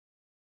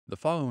The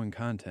following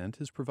content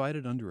is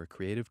provided under a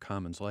Creative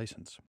Commons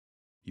license.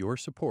 Your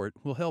support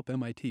will help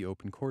MIT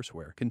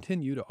OpenCourseware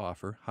continue to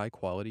offer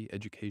high-quality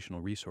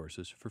educational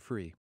resources for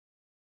free.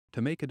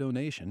 To make a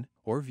donation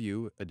or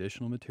view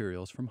additional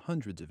materials from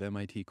hundreds of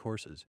MIT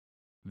courses,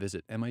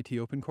 visit MIT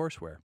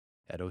OpenCourseware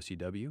at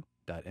ocw.mit.edu.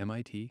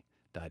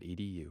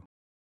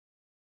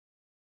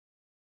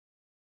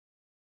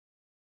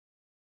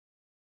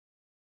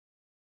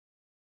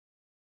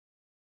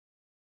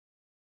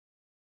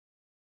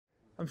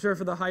 I'm sure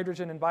for the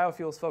hydrogen and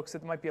biofuels folks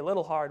it might be a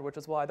little hard, which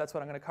is why that's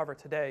what I'm going to cover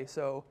today.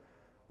 So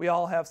we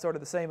all have sort of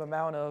the same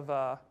amount of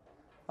a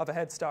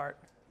head start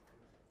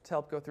to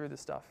help go through this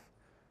stuff.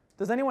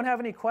 Does anyone have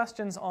any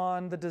questions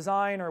on the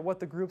design or what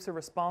the groups are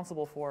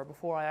responsible for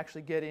before I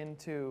actually get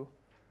into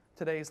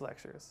today's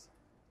lectures?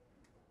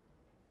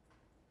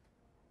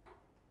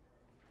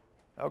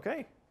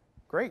 OK,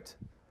 great.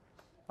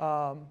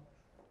 So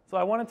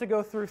I wanted to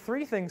go through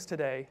three things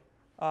today.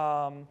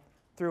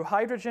 Through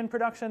hydrogen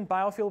production,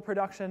 biofuel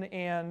production,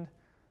 and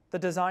the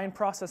design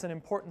process and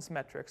importance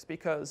metrics,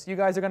 because you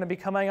guys are going to be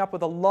coming up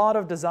with a lot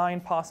of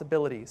design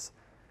possibilities.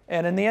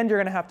 And in the end, you're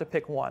going to have to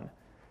pick one.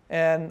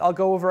 And I'll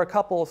go over a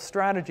couple of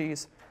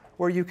strategies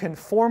where you can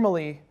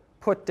formally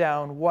put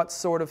down what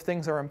sort of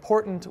things are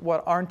important,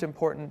 what aren't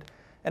important,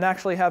 and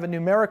actually have a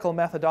numerical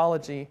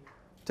methodology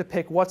to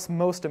pick what's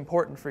most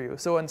important for you.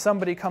 So when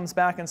somebody comes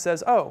back and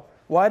says, oh,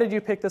 why did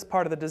you pick this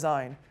part of the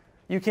design?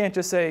 You can't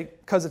just say,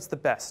 because it's the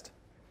best,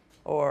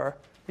 or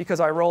because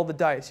I rolled the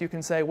dice. You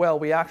can say, well,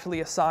 we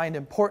actually assigned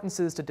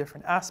importances to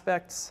different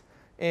aspects,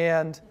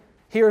 and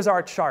here's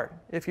our chart.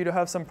 If you do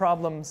have some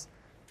problems,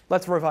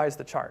 let's revise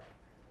the chart.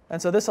 And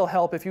so this will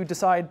help if you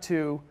decide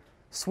to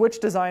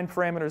switch design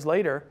parameters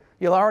later.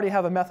 You'll already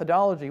have a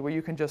methodology where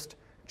you can just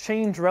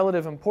change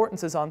relative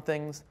importances on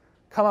things,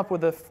 come up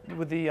with the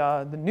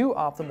new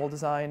optimal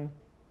design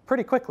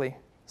pretty quickly.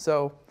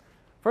 So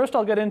first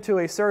I'll get into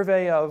a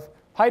survey of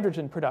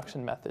hydrogen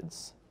production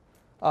methods.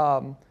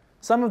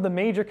 Some of the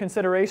major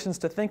considerations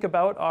to think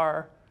about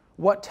are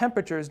what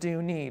temperatures do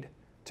you need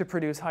to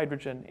produce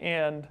hydrogen?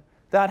 And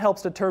that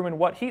helps determine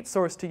what heat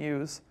source to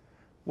use,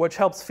 which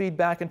helps feed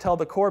back and tell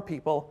the core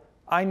people,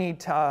 I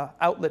need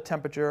outlet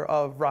temperature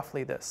of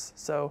roughly this.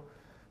 So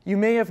you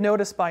may have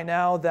noticed by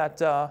now that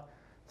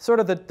sort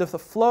of the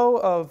flow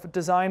of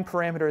design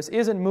parameters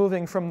isn't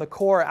moving from the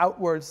core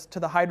outwards to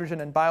the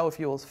hydrogen and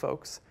biofuels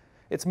folks.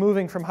 It's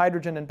moving from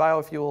hydrogen and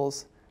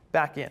biofuels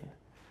back in.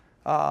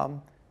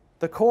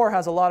 The core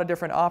has a lot of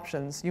different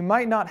options. You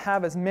might not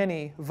have as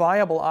many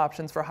viable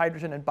options for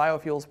hydrogen and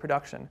biofuels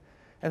production.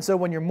 And so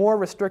when you're more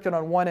restricted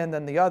on one end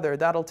than the other,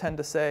 that'll tend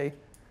to say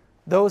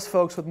those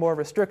folks with more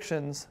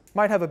restrictions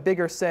might have a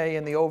bigger say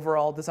in the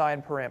overall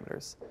design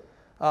parameters.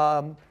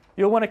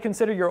 You'll want to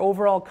consider your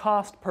overall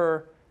cost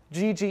per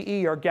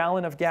GGE, or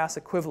gallon of gas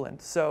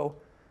equivalent. So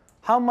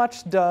how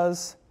much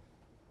does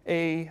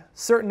a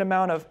certain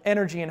amount of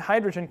energy in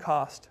hydrogen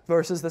cost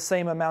versus the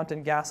same amount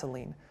in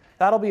gasoline?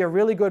 That'll be a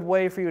really good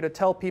way for you to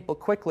tell people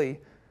quickly,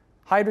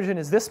 hydrogen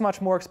is this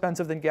much more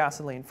expensive than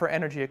gasoline for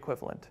energy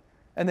equivalent.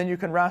 And then you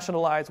can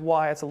rationalize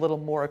why it's a little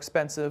more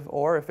expensive,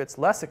 or if it's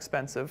less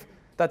expensive,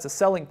 that's a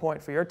selling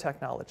point for your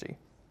technology.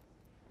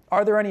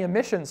 Are there any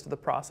emissions to the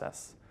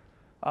process?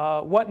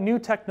 What new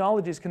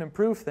technologies can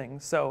improve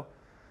things? So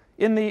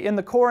in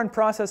the core and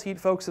process heat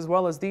folks, as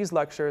well as these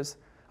lectures,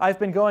 I've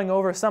been going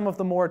over some of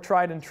the more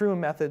tried and true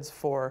methods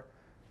for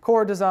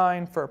core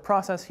design, for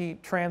process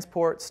heat,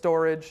 transport,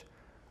 storage.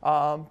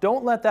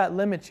 Don't let that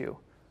limit you.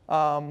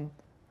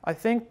 I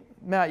think,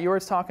 Matt, you were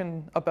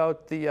talking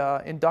about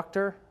the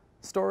inductor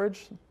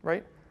storage,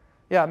 right?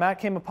 Yeah, Matt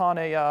came upon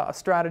a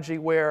strategy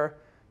where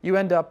you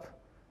end up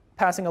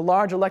passing a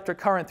large electric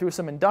current through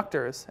some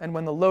inductors, and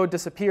when the load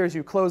disappears,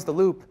 you close the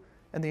loop,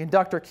 and the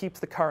inductor keeps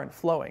the current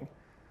flowing.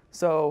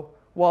 So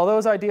while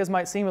those ideas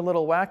might seem a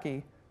little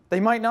wacky, they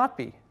might not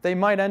be. They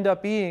might end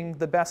up being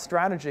the best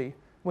strategy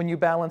when you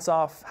balance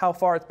off how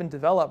far it's been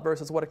developed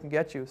versus what it can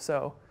get you.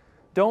 So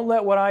don't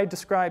let what I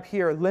describe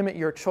here limit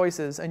your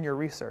choices and your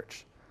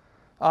research.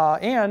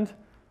 And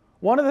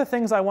one of the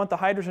things I want the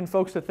hydrogen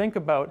folks to think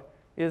about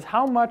is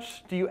how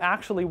much do you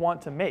actually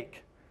want to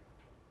make?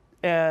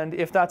 And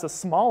if that's a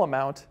small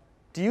amount,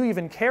 do you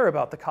even care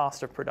about the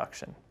cost of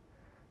production?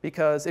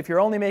 Because if you're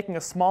only making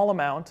a small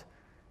amount,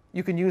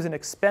 you can use an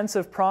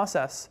expensive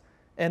process,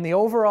 and the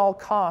overall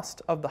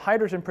cost of the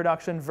hydrogen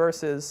production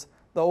versus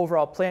the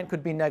overall plant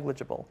could be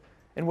negligible,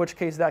 in which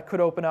case that could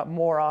open up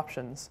more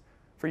options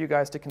for you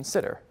guys to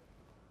consider.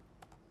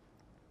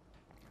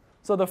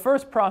 So the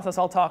first process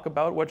I'll talk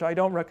about, which I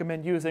don't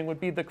recommend using, would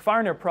be the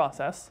Kvarner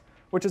process,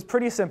 which is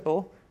pretty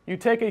simple. You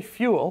take a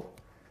fuel,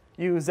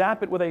 you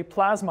zap it with a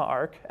plasma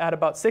arc at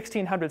about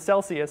 1600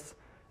 Celsius,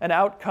 and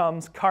out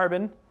comes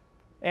carbon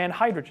and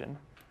hydrogen.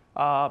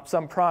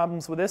 Some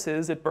problems with this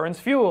is it burns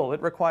fuel.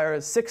 It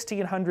requires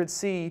 1600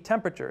 C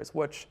temperatures,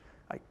 which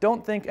I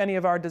don't think any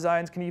of our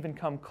designs can even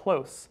come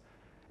close.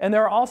 And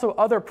there are also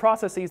other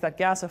processes that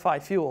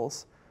gasify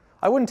fuels.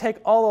 I wouldn't take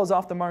all those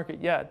off the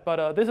market yet,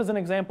 but this is an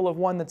example of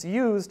one that's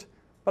used,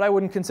 but I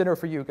wouldn't consider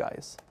for you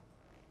guys.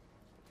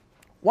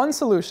 One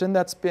solution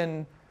that's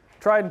been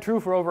tried and true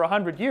for over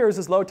 100 years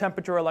is low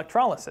temperature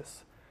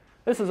electrolysis.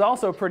 This is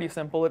also pretty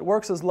simple. It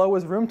works as low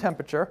as room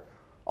temperature.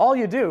 All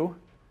you do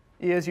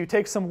is you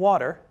take some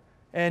water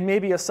and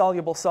maybe a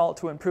soluble salt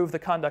to improve the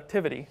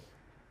conductivity.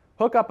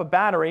 Hook up a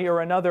battery or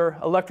another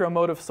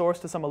electromotive source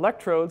to some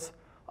electrodes.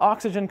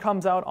 Oxygen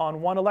comes out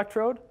on one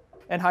electrode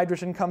and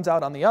hydrogen comes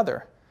out on the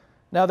other.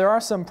 Now there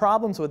are some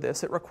problems with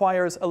this. It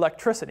requires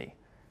electricity.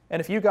 And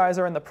if you guys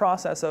are in the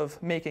process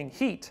of making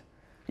heat,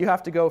 you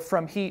have to go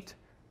from heat,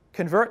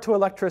 convert to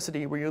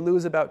electricity where you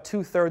lose about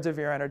 2/3 of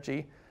your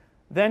energy,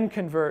 then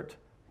convert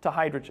to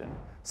hydrogen.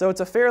 So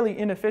it's a fairly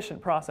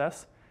inefficient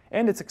process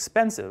and it's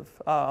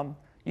expensive.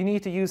 You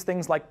need to use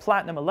things like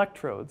platinum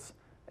electrodes,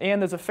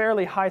 and there's a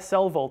fairly high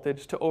cell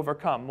voltage to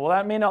overcome. Well,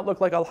 that may not look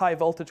like a high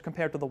voltage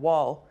compared to the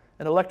wall.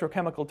 In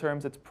electrochemical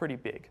terms, it's pretty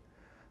big.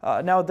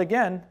 Now,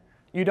 again,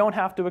 you don't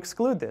have to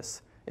exclude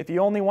this. If you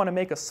only want to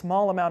make a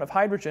small amount of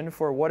hydrogen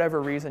for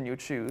whatever reason you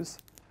choose,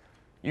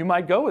 you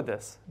might go with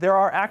this. There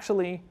are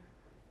actually,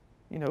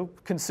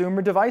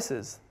 consumer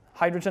devices,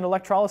 hydrogen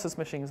electrolysis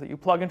machines that you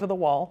plug into the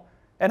wall,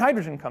 and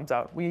hydrogen comes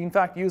out. We, in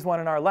fact, use one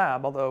in our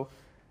lab, although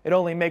it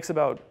only makes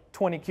about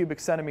 20 cubic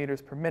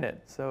centimeters per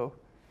minute, so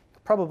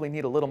probably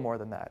need a little more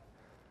than that.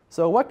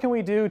 So what can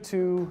we do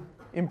to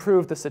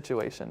improve the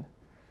situation?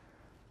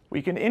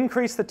 We can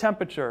increase the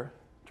temperature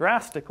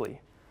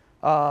drastically.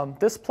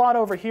 This plot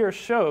over here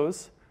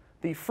shows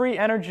the free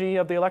energy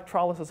of the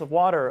electrolysis of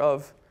water,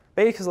 of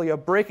basically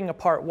of breaking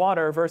apart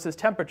water versus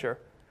temperature.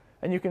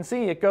 And you can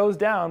see it goes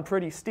down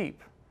pretty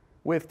steep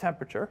with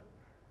temperature.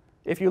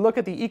 If you look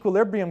at the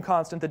equilibrium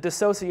constant, the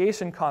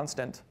dissociation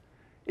constant,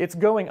 it's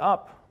going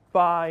up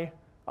by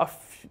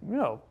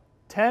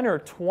 10 or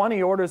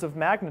 20 orders of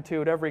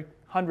magnitude every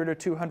 100 or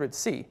 200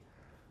 C.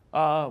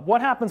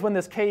 What happens when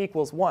this K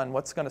equals 1?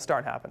 What's going to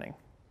start happening?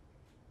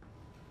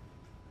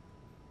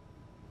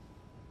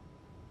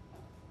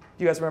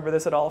 Do you guys remember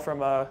this at all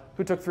from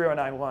who took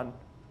 3091?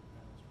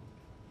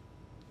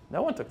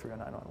 No one took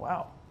 3091.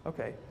 Wow.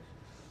 OK.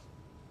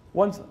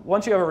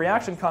 Once you have a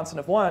reaction constant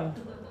of 1,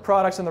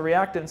 products and the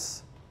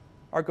reactants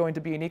are going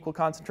to be in equal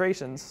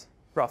concentrations,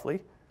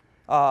 roughly.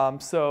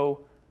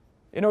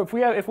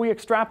 If we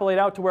extrapolate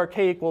out to where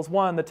K equals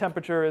 1, the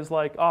temperature is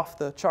like off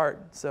the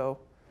chart. So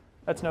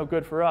that's no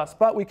good for us.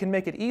 But we can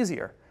make it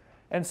easier.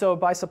 And so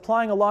by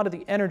supplying a lot of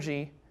the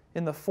energy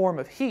in the form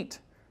of heat,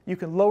 you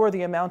can lower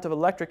the amount of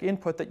electric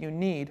input that you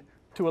need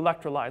to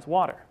electrolyze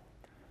water.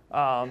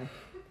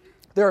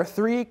 There are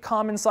 3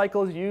 common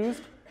cycles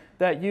used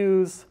that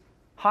use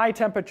high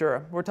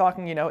temperature. We're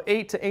talking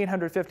 8 to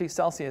 850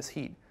 Celsius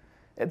heat.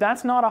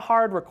 That's not a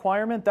hard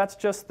requirement. That's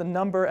just the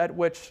number at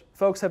which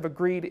folks have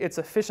agreed it's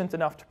efficient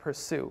enough to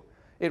pursue.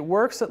 It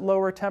works at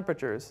lower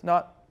temperatures,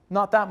 not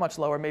that much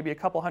lower, maybe a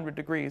couple hundred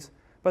degrees,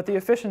 but the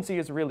efficiency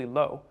is really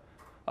low.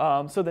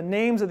 So the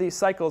names of these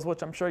cycles,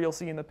 which I'm sure you'll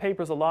see in the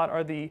papers a lot,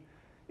 are the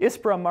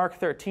ISPRA Mark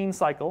 13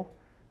 cycle,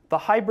 the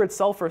hybrid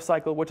sulfur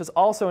cycle, which is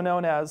also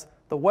known as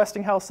the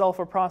Westinghouse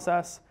sulfur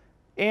process,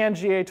 and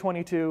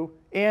GA22,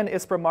 and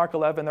ISPRA Mark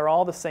 11. They're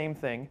all the same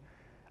thing,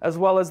 as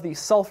well as the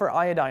sulfur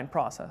iodine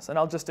process. And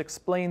I'll just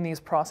explain these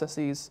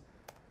processes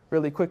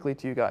really quickly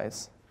to you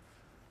guys.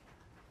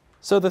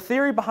 So the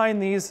theory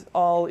behind these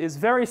all is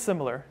very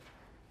similar.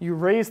 You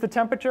raise the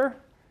temperature,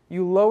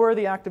 you lower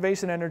the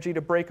activation energy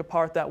to break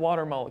apart that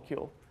water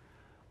molecule.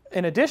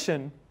 In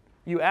addition,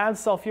 you add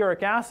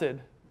sulfuric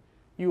acid,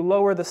 you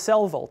lower the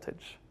cell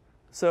voltage.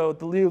 So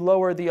you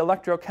lower the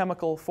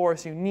electrochemical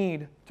force you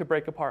need to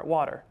break apart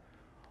water.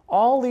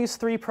 All these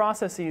 3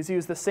 processes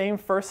use the same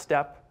first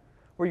step,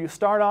 where you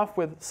start off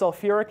with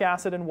sulfuric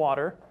acid and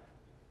water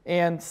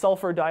and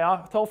sulfur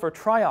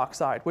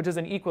trioxide, which is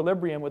in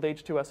equilibrium with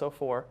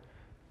H2SO4.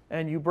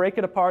 And you break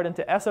it apart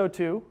into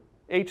SO2,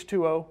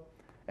 H2O,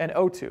 and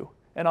O2.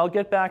 And I'll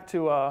get back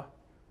to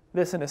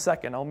this in a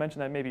second. I'll mention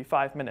that in maybe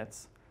 5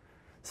 minutes.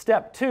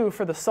 Step 2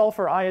 for the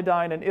sulfur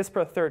iodine and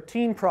ISPRA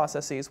 13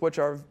 processes, which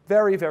are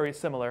very, very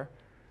similar,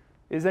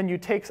 is then you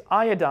take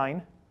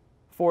iodine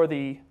for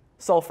the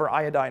sulfur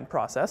iodine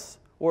process,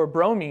 or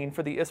bromine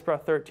for the ISPRA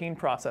 13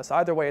 process.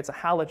 Either way, it's a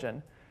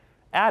halogen.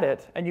 Add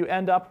it, and you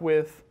end up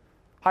with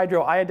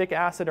hydroiodic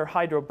acid or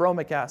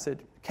hydrobromic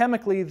acid.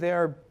 Chemically,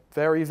 they're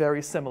very,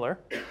 very similar,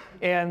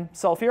 and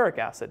sulfuric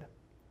acid.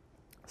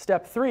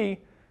 Step 3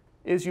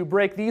 is you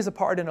break these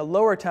apart in a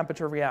lower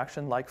temperature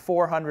reaction, like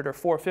 400 or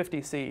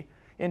 450 C,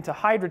 into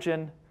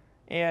hydrogen,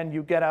 and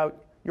you get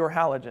out your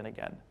halogen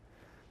again.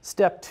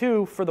 Step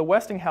 2 for the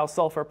Westinghouse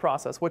sulfur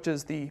process, which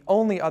is the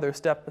only other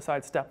step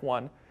besides step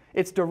 1,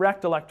 it's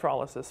direct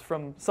electrolysis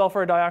from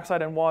sulfur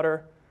dioxide and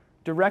water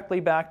directly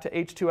back to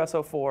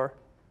H2SO4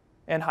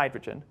 and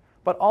hydrogen.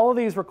 But all of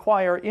these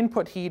require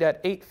input heat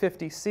at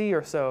 850 C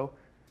or so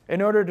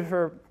in order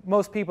for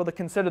most people to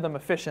consider them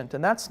efficient.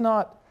 And that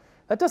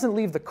doesn't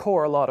leave the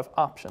core a lot of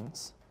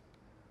options.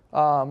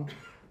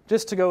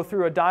 Just to go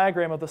through a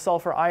diagram of the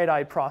sulfur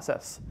iodide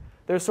process,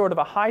 there's sort of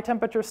a high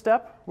temperature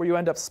step where you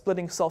end up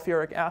splitting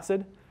sulfuric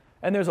acid,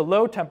 and there's a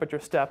low temperature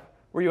step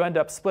where you end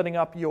up splitting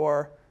up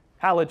your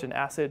halogen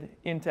acid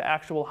into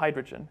actual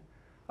hydrogen.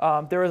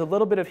 There is a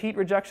little bit of heat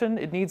rejection.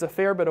 It needs a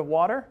fair bit of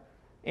water,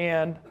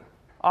 and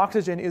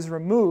oxygen is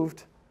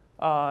removed,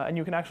 and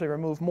you can actually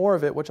remove more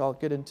of it, which I'll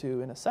get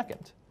into in a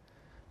second.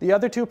 The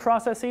other two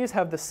processes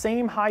have the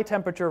same high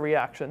temperature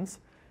reactions,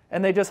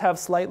 and they just have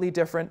slightly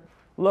different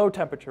low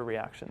temperature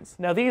reactions.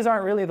 Now, these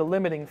aren't really the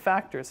limiting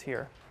factors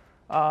here.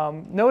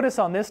 Notice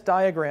on this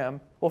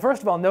diagram, well,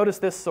 first of all, notice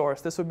this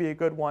source. This would be a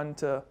good one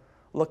to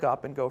look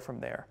up and go from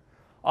there.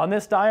 On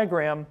this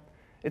diagram,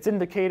 it's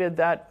indicated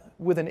that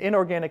with an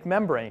inorganic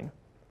membrane,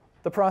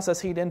 the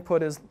process heat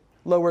input is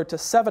lowered to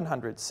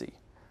 700 C.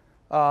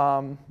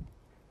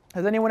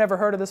 Has anyone ever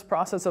heard of this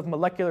process of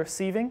molecular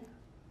sieving,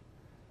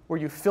 where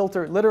you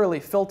literally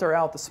filter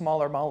out the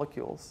smaller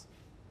molecules?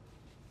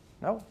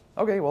 No?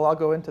 Okay, well, I'll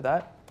go into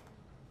that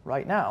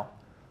right now.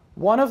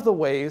 One of the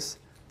ways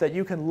that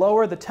you can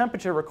lower the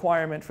temperature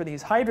requirement for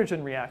these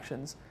hydrogen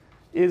reactions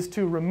is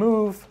to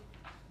remove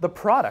the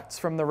products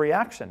from the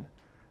reaction.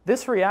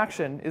 This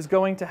reaction is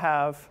going to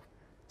have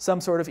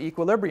some sort of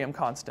equilibrium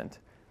constant.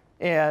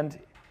 And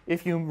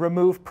if you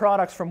remove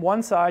products from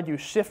one side, you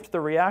shift the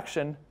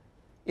reaction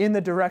in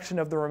the direction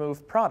of the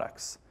removed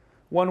products.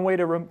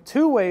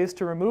 Two ways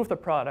to remove the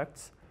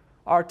products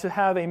are to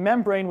have a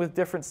membrane with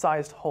different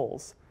sized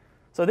holes.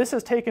 So this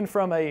is taken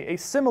from a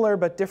similar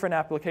but different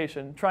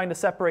application, trying to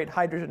separate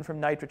hydrogen from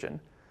nitrogen.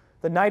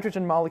 The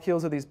nitrogen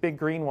molecules are these big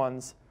green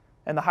ones,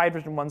 and the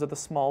hydrogen ones are the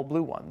small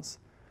blue ones.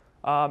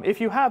 If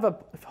you have a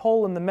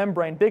hole in the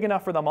membrane big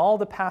enough for them all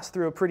to pass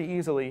through pretty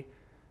easily,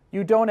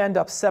 you don't end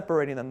up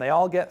separating them. They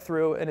all get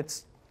through, and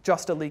it's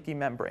just a leaky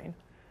membrane.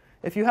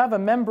 If you have a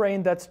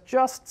membrane that's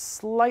just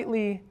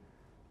slightly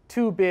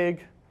too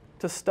big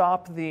to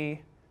stop the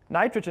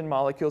nitrogen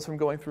molecules from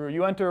going through,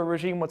 you enter a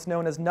regime what's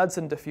known as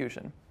Knudsen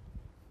diffusion.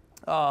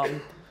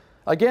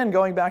 Again,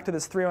 going back to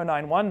this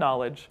 3091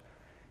 knowledge,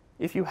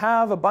 if you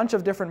have a bunch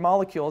of different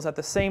molecules at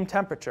the same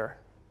temperature,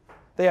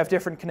 they have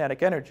different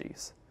kinetic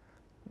energies,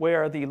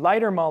 where the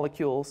lighter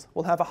molecules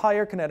will have a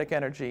higher kinetic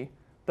energy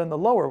than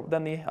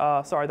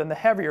the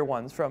heavier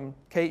ones from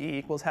Ke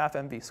equals half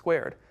mv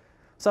squared.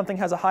 Something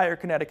has a higher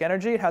kinetic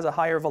energy, it has a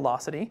higher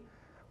velocity,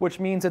 which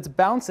means it's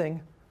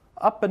bouncing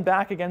up and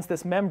back against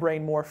this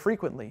membrane more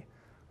frequently.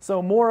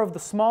 So more of the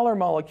smaller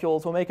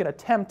molecules will make an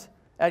attempt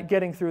at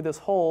getting through this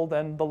hole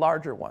than the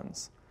larger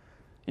ones.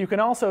 You can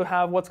also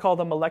have what's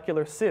called a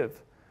molecular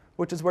sieve,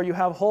 which is where you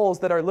have holes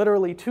that are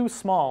literally too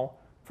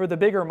small for the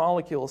bigger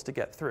molecules to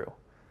get through.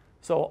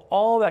 So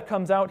all that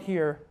comes out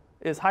here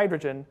is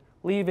hydrogen,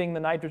 leaving the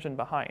nitrogen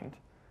behind.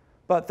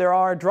 But there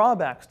are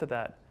drawbacks to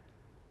that.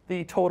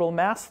 The total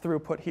mass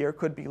throughput here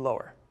could be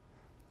lower.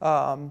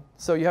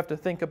 So you have to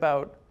think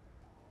about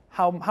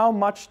how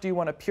much do you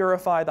want to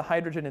purify the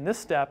hydrogen in this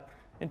step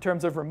in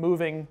terms of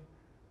removing,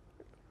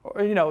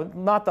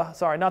 not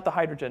the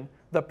hydrogen,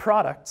 the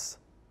products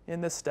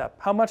in this step.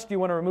 How much do you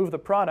want to remove the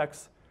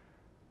products,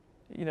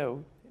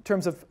 in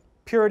terms of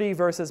purity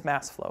versus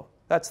mass flow?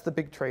 That's the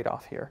big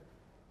trade-off here.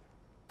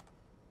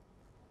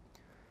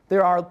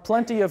 There are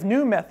plenty of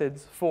new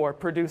methods for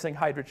producing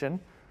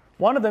hydrogen.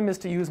 One of them is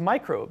to use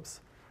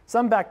microbes.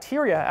 Some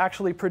bacteria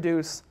actually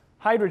produce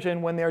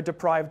hydrogen when they're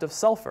deprived of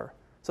sulfur.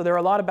 So there are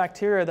a lot of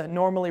bacteria that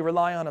normally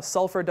rely on a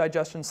sulfur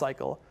digestion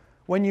cycle.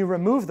 When you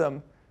remove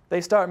them,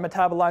 they start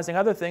metabolizing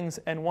other things,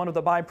 and one of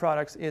the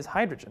byproducts is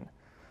hydrogen.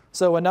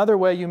 So another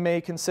way you may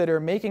consider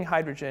making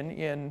hydrogen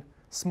in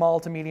small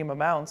to medium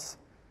amounts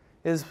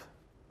is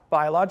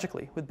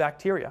biologically, with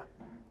bacteria.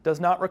 Does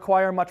not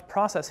require much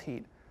process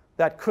heat.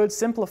 That could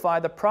simplify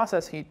the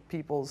process heat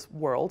people's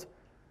world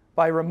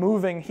by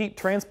removing heat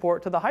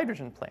transport to the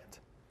hydrogen plant.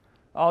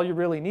 All you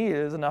really need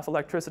is enough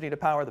electricity to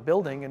power the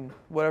building and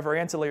whatever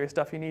ancillary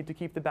stuff you need to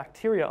keep the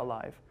bacteria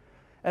alive.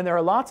 And there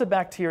are lots of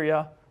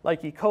bacteria,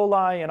 like E.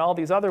 coli and all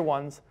these other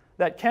ones,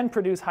 that can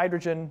produce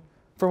hydrogen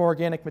from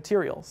organic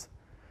materials.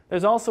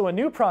 There's also a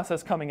new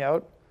process coming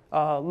out,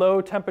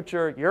 low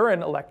temperature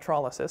urine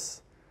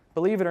electrolysis.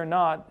 Believe it or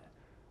not,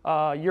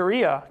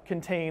 urea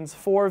contains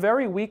 4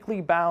 very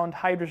weakly bound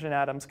hydrogen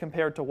atoms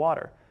compared to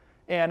water,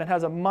 and it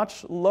has a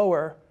much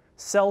lower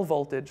cell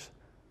voltage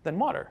than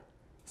water.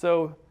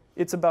 So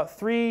it's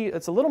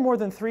a little more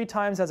than 3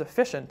 times as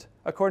efficient,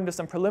 according to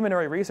some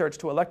preliminary research,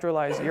 to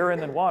electrolyze urine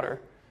than water.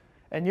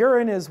 And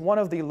urine is one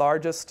of the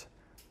largest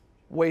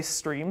waste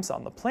streams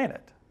on the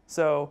planet.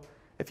 So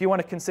if you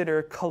want to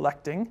consider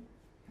collecting,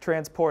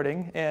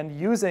 transporting, and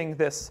using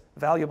this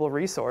valuable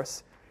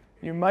resource,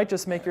 you might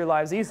just make your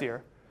lives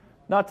easier.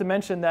 Not to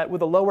mention that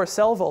with a lower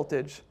cell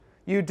voltage,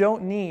 you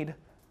don't need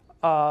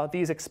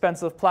these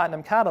expensive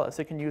platinum catalysts.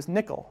 You can use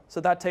nickel. So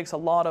that takes a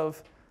lot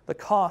of the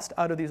cost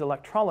out of these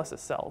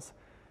electrolysis cells.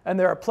 And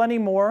there are plenty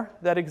more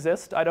that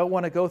exist. I don't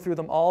want to go through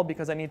them all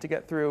because I need to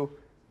get through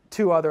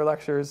 2 other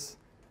lectures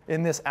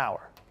in this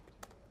hour.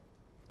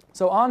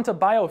 So on to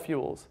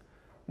biofuels.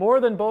 More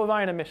than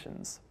bovine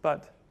emissions,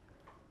 but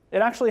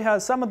it actually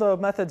has, some of the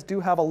methods do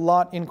have a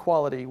lot in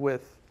quality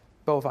with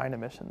bovine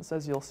emissions,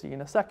 as you'll see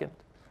in a second.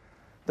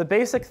 The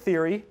basic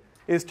theory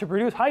is to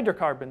produce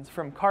hydrocarbons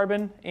from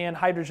carbon and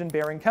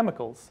hydrogen-bearing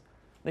chemicals.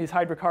 These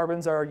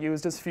hydrocarbons are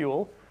used as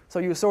fuel, so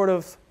you sort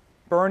of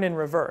burn in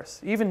reverse.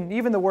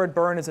 Even the word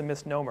burn is a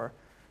misnomer.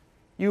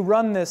 You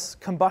run this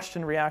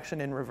combustion reaction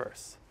in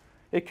reverse.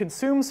 It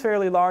consumes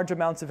fairly large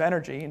amounts of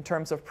energy in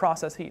terms of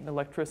process heat and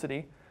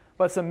electricity,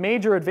 but some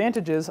major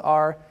advantages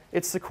are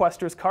it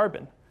sequesters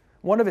carbon.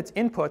 One of its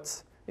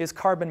inputs is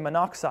carbon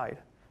monoxide,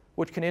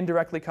 which can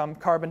indirectly come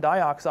carbon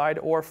dioxide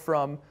or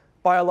from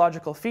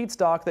biological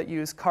feedstock that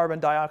use carbon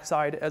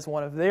dioxide as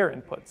one of their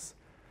inputs.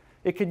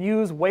 It can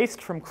use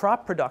waste from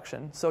crop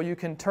production, so you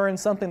can turn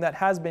something that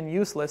has been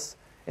useless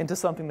into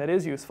something that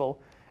is useful.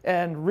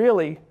 And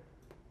really,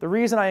 the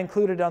reason I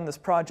included it on this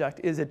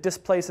project is it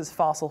displaces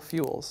fossil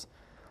fuels.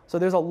 So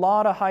there's a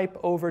lot of hype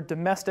over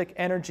domestic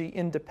energy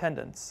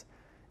independence.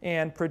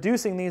 And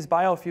producing these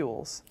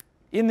biofuels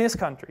in this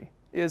country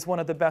is one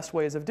of the best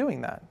ways of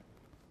doing that.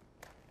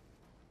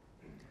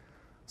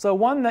 So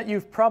one that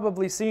you've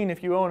probably seen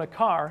if you own a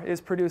car is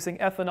producing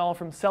ethanol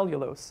from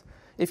cellulose.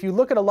 If you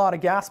look at a lot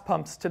of gas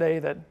pumps today,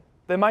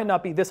 they might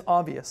not be this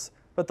obvious,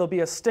 but there'll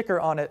be a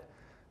sticker on it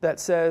that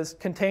says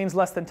contains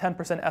less than 10%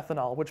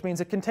 ethanol, which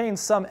means it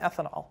contains some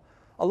ethanol.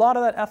 A lot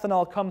of that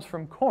ethanol comes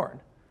from corn.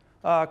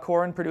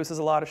 Corn produces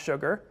a lot of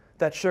sugar.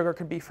 That sugar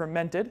can be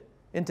fermented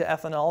into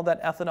ethanol.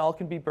 That ethanol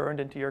can be burned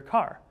into your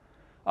car.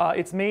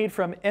 It's made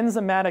from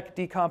enzymatic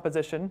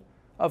decomposition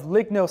of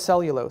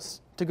lignocellulose.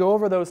 To go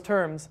over those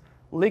terms,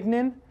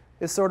 lignin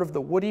is sort of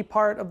the woody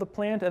part of the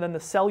plant, and then the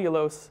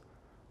cellulose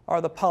are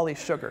the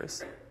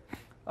polysugars.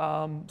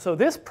 So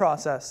this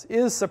process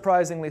is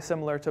surprisingly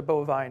similar to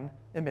bovine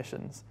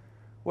emissions.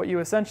 What you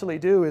essentially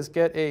do is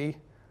get a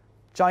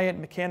giant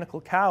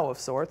mechanical cow of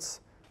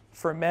sorts,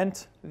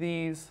 ferment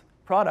these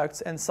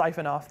products, and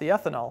siphon off the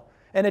ethanol.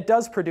 And it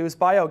does produce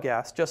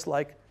biogas, just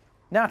like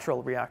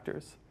natural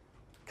reactors,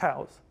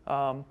 cows.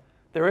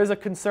 There is a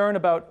concern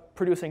about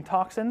producing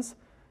toxins.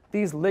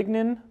 This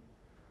lignin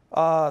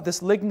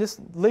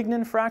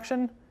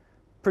fraction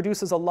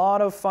produces a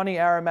lot of funny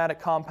aromatic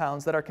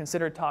compounds that are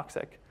considered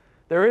toxic.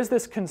 There is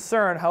this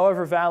concern,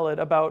 however valid,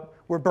 about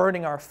we're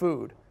burning our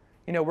food.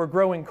 We're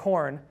growing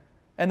corn,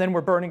 and then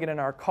we're burning it in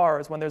our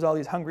cars when there's all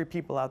these hungry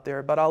people out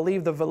there. But I'll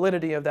leave the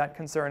validity of that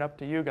concern up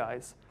to you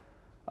guys.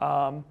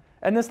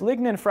 And this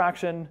lignin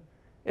fraction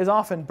is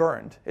often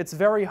burned. It's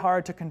very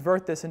hard to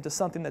convert this into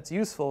something that's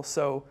useful,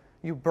 so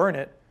you burn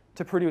it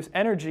to produce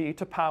energy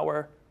to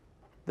power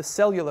the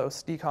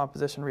cellulose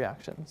decomposition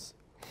reactions.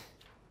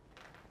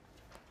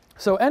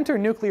 So enter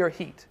nuclear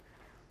heat.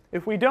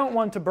 If we don't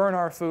want to burn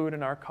our food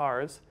in our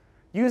cars,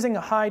 using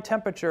a high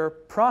temperature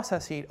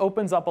process heat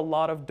opens up a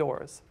lot of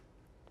doors.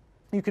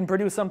 You can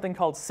produce something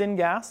called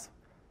syngas,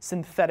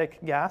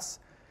 synthetic gas.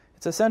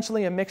 It's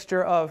essentially a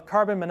mixture of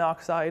carbon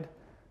monoxide,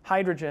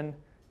 hydrogen,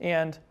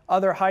 and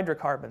other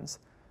hydrocarbons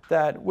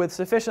that with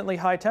sufficiently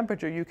high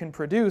temperature you can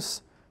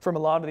produce from a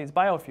lot of these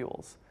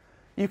biofuels.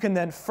 You can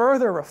then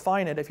further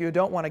refine it if you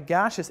don't want a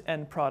gaseous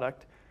end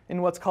product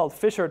in what's called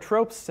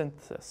Fischer-Tropsch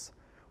synthesis,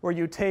 where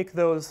you take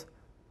those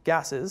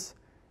gases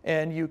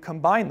and you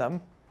combine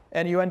them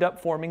and you end up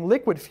forming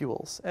liquid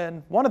fuels.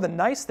 And one of the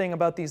nice things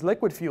about these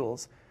liquid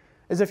fuels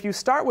is if you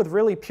start with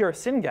really pure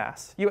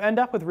syngas, you end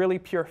up with really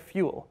pure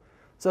fuel.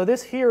 So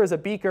this here is a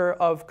beaker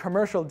of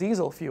commercial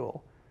diesel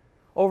fuel.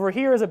 Over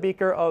here is a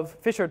beaker of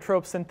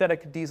Fischer-Tropsch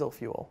synthetic diesel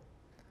fuel.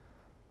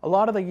 A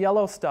lot of the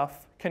yellow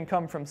stuff can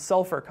come from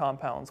sulfur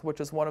compounds, which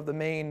is one of the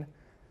main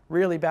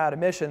really bad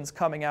emissions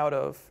coming out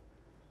of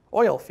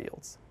oil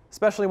fields.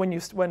 Especially when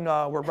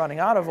we're running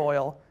out of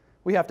oil,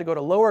 we have to go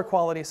to lower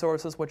quality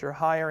sources which are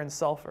higher in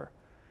sulfur.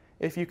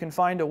 If you can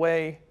find a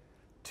way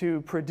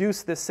to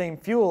produce this same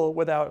fuel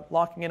without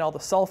locking in all the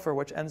sulfur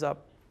which ends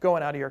up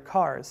going out of your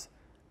cars,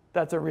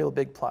 that's a real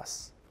big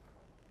plus.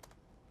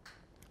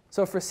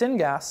 So for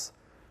syngas,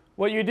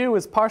 what you do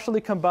is partially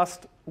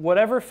combust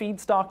whatever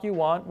feedstock you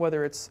want,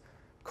 whether it's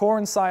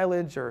corn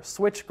silage or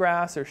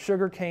switchgrass or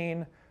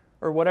sugarcane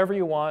or whatever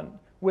you want,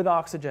 with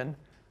oxygen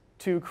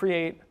to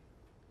create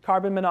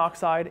carbon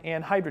monoxide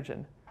and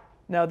hydrogen.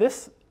 Now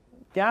this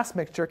gas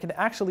mixture can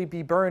actually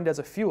be burned as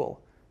a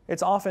fuel.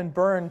 It's often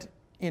burned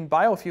in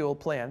biofuel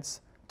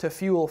plants to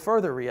fuel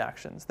further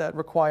reactions that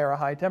require a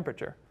high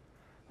temperature.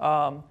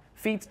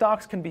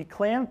 Feedstocks can be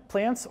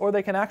plants, or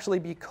they can actually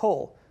be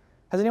coal.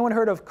 Has anyone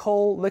heard of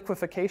coal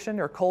liquefaction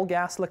or coal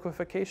gas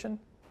liquefaction?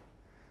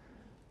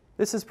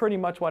 This is pretty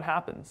much what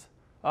happens.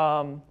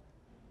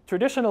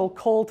 Traditional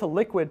coal to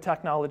liquid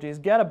technologies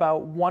get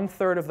about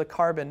 1/3 of the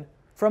carbon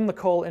from the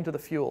coal into the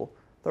fuel,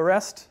 the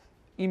rest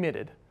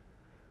emitted.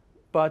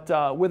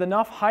 But with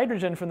enough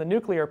hydrogen from the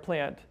nuclear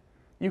plant,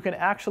 you can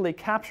actually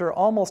capture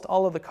almost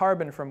all of the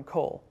carbon from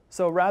coal.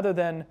 So rather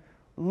than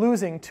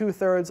losing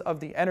 2/3 of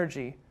the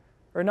energy,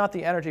 or not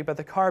the energy, but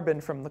the carbon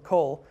from the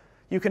coal,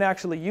 you can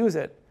actually use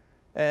it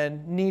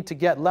and need to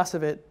get less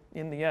of it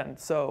in the end.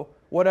 So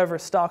whatever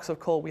stocks of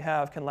coal we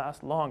have can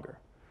last longer.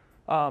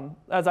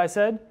 As I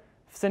said,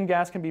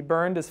 syngas can be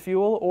burned as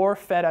fuel or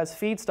fed as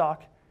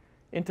feedstock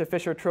into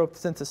Fischer-Tropsch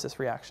synthesis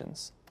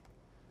reactions.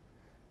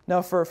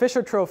 Now for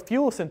Fischer-Tropsch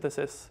fuel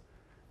synthesis,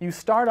 you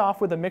start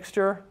off with a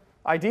mixture,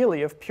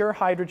 ideally, of pure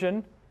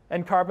hydrogen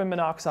and carbon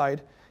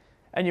monoxide,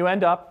 and you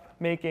end up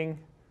making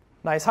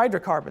nice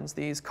hydrocarbons,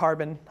 these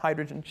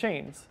carbon-hydrogen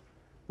chains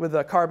with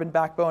a carbon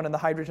backbone and the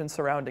hydrogen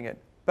surrounding it,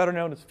 better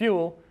known as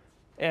fuel,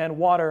 and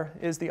water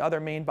is the other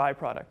main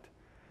byproduct.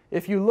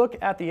 If you look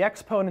at the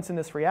exponents in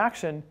this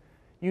reaction,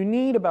 you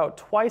need about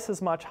twice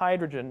as much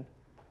hydrogen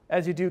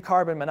as you do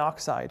carbon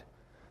monoxide.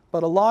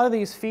 But a lot of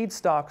these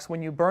feedstocks,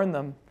 when you burn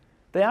them,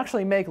 they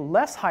actually make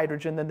less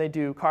hydrogen than they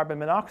do carbon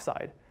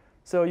monoxide.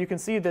 So you can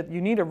see that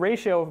you need a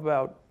ratio of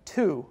about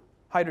 2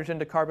 hydrogen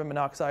to carbon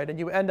monoxide, and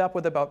you end up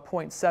with about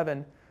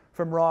 0.7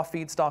 from raw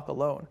feedstock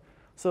alone.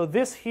 So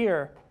this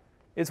here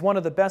is one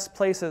of the best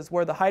places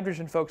where the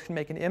hydrogen folks can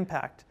make an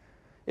impact.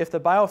 If the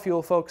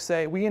biofuel folks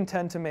say, we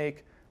intend to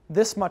make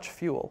this much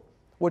fuel,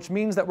 which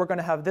means that we're going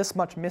to have this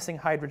much missing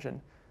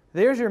hydrogen,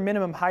 there's your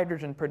minimum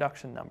hydrogen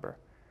production number.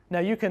 Now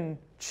you can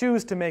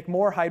choose to make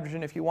more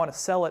hydrogen if you want to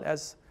sell it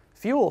as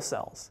fuel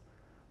cells,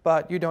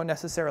 but you don't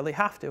necessarily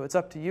have to. It's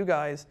up to you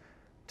guys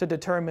to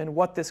determine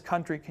what this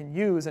country can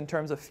use in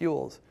terms of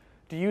fuels.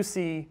 Do you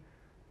see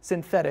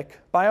synthetic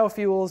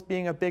biofuels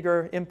being a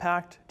bigger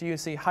impact? Do you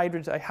see a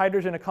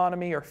hydrogen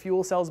economy or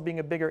fuel cells being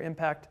a bigger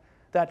impact?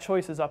 That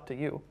choice is up to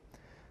you.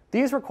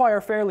 These require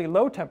fairly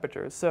low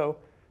temperatures, so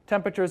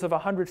temperatures of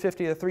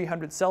 150 to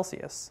 300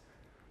 Celsius.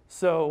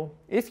 So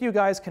if you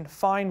guys can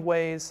find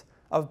ways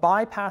of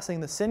bypassing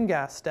the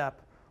syngas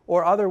step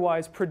or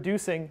otherwise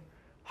producing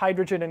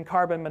hydrogen and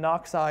carbon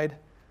monoxide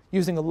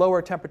using a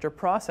lower temperature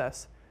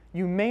process,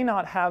 you may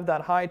not have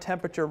that high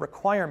temperature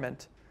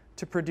requirement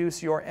to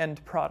produce your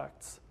end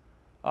products.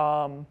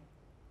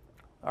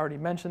 Already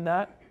mentioned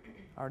that.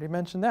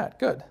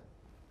 Good.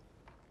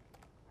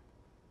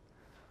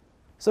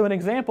 So an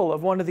example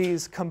of one of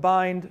these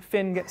combined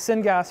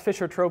syngas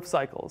Fischer-Tropsch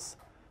cycles.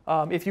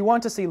 If you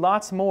want to see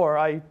lots more,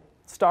 I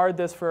starred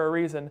this for a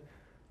reason.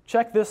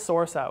 Check this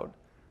source out.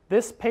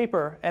 This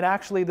paper, and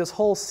actually this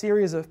whole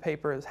series of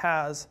papers,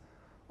 has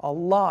a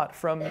lot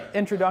from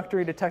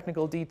introductory to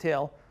technical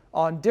detail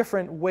on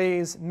different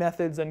ways,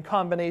 methods, and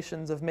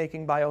combinations of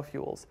making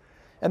biofuels.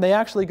 And they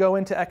actually go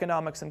into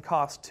economics and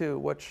cost too,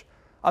 which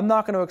I'm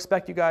not going to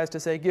expect you guys to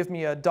say, give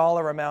me a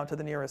dollar amount to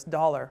the nearest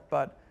dollar,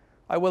 but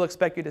I will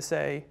expect you to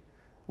say,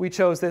 we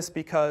chose this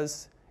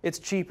because it's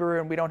cheaper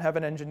and we don't have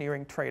an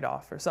engineering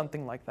trade-off or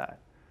something like that.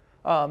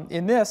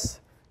 In this,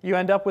 you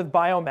end up with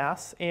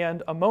biomass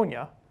and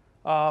ammonia,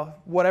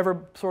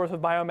 whatever source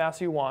of biomass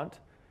you want.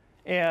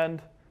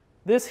 And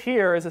this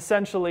here is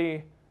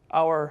essentially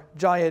our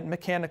giant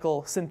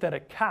mechanical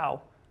synthetic cow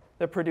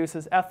that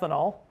produces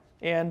ethanol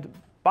and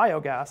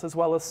biogas as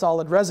well as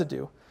solid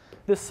residue.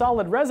 This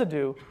solid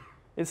residue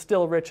is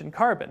still rich in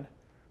carbon.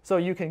 So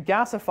you can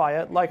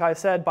gasify it, like I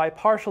said, by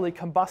partially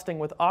combusting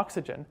with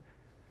oxygen,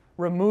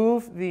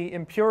 remove the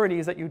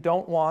impurities that you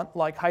don't want,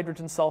 like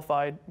hydrogen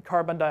sulfide,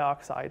 carbon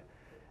dioxide.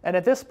 And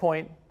at this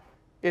point,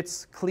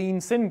 it's clean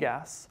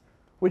syngas,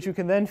 which you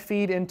can then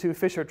feed into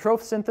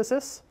Fischer-Tropsch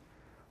synthesis,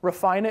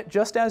 refine it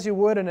just as you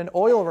would in an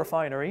oil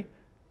refinery,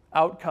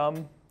 out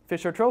come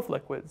Fischer-Tropsch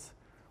liquids.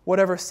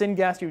 Whatever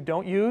syngas you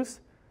don't use,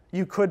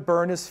 you could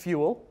burn as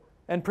fuel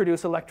and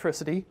produce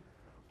electricity,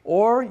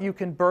 or you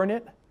can burn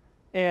it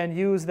and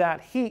use that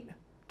heat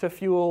to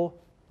fuel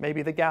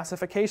maybe the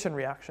gasification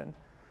reaction.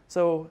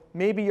 So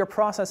maybe your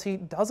process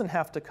heat doesn't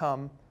have to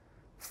come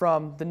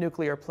from the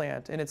nuclear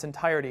plant in its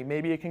entirety.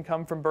 Maybe it can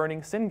come from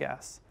burning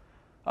syngas,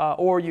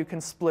 or you can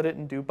split it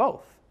and do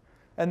both.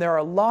 And there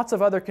are lots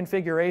of other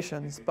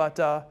configurations, but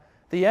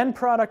the end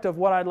product of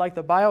what I'd like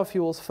the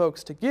biofuels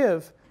folks to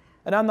give,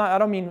 and I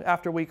don't mean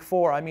after week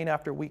 4, I mean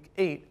after week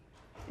 8,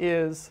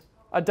 is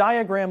a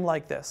diagram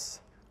like this,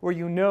 where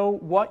you know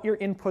what your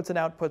inputs and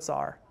outputs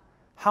are,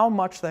 how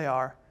much they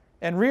are,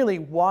 and really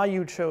why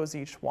you chose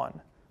each one.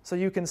 So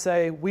you can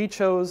say, we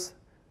chose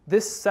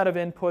this set of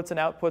inputs and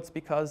outputs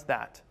because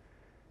that.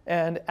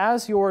 And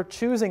as you're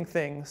choosing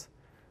things,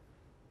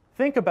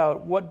 think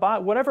about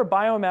whatever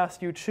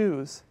biomass you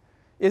choose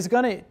is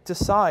going to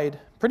decide,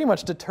 pretty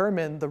much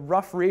determine the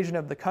rough region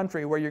of the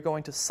country where you're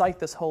going to site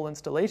this whole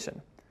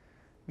installation.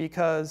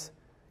 Because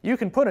you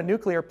can put a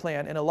nuclear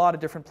plant in a lot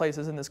of different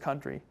places in this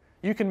country.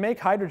 You can make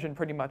hydrogen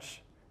pretty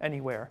much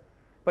anywhere.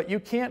 But you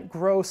can't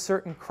grow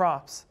certain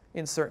crops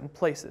in certain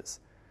places.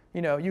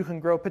 You know, you can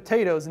grow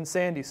potatoes in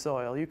sandy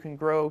soil. You can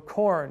grow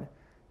corn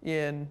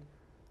in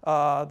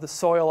the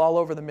soil all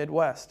over the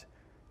Midwest.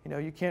 You know,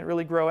 you can't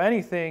really grow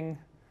anything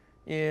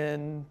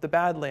in the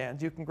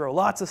Badlands. You can grow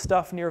lots of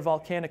stuff near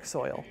volcanic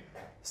soil.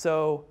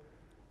 So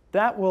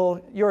that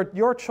will,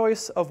 your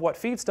choice of what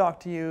feedstock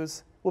to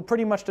use will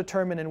pretty much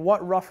determine in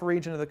what rough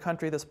region of the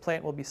country this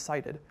plant will be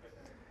sited.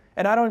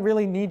 And I don't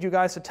really need you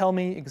guys to tell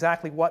me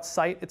exactly what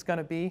site it's going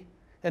to be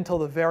until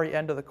the very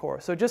end of the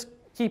course. So just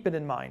keep it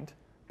in mind,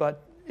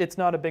 but it's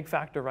not a big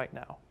factor right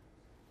now.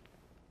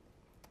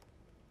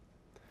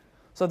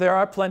 So there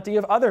are plenty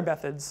of other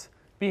methods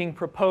being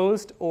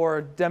proposed or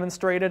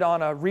demonstrated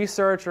on a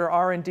research or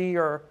R&D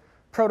or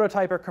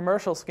prototype or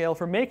commercial scale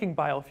for making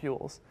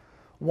biofuels.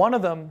 One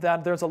of them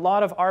that there's a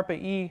lot of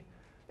ARPA-E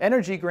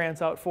energy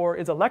grants out for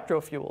is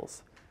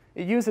electrofuels.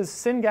 It uses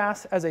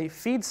syngas as a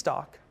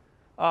feedstock,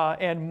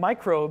 and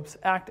microbes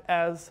act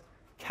as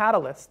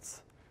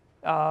catalysts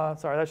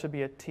sorry, that should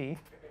be a T.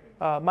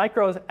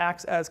 Microbes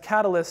acts as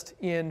catalyst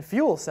in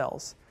fuel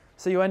cells.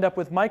 So you end up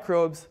with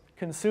microbes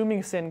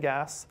consuming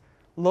syngas,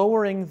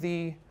 lowering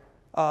the,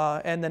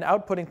 and then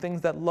outputting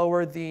things that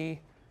lower the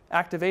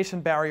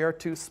activation barrier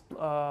to,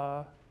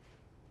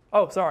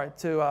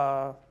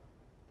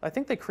 I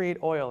think they create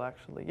oil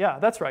actually. Yeah,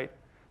 that's right.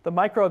 The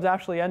microbes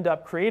actually end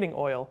up creating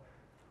oil.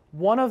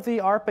 One of the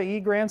ARPA-E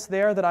grants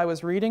there that I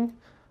was reading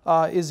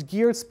is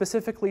geared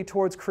specifically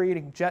towards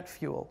creating jet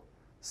fuel.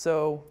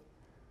 So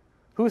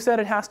who said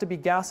it has to be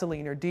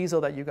gasoline or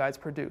diesel that you guys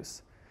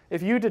produce?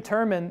 If you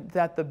determine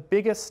that the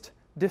biggest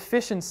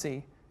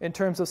deficiency in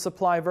terms of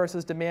supply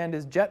versus demand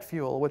is jet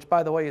fuel, which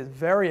by the way is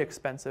very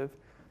expensive,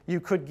 you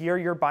could gear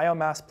your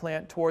biomass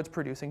plant towards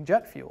producing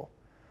jet fuel.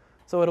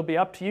 So it'll be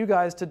up to you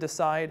guys to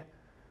decide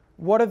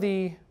what are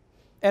the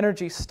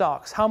energy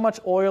stocks, how much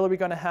oil are we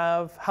going to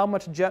have, how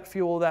much jet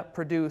fuel that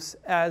produce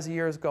as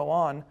years go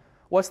on,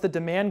 what's the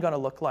demand going to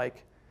look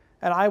like,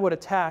 and I would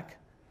attack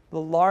the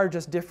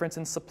largest difference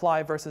in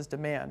supply versus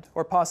demand,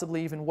 or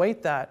possibly even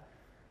weight that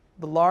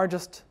the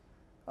largest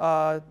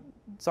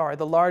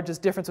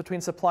difference between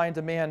supply and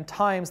demand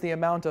times the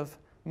amount of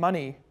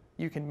money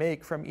you can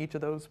make from each of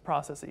those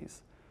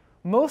processes.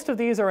 Most of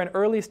these are in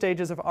early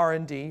stages of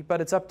R&D, but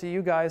it's up to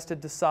you guys to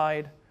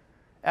decide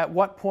at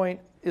what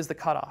point is the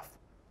cutoff.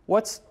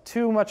 What's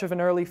too much of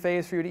an early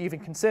phase for you to even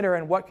consider,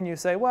 and what can you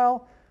say,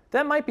 well,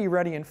 that might be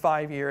ready in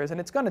 5 years, and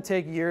it's going to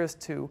take years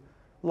to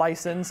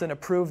license and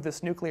approve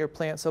this nuclear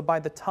plant, so by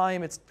the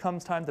time it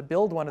comes time to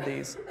build one of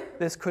these,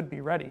 this could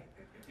be ready.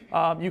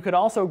 You could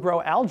also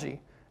grow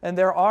algae, and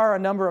there are a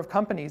number of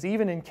companies,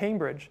 even in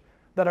Cambridge,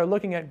 that are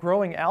looking at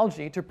growing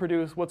algae to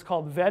produce what's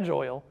called veg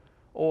oil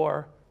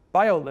or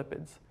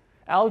biolipids.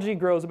 Algae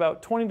grows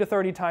about 20 to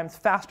 30 times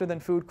faster than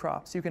food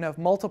crops. You can have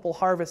multiple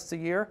harvests a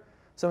year,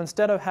 so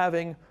instead of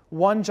having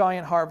one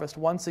giant harvest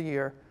once a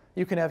year,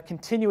 you can have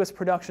continuous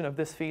production of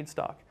this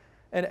feedstock.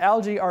 And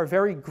algae are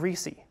very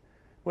greasy.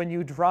 When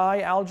you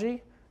dry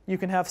algae, you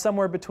can have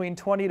somewhere between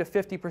 20 to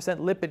 50%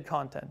 lipid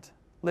content.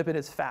 Lipid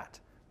is fat,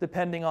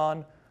 depending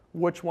on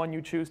which one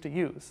you choose to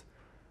use.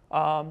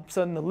 So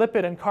then the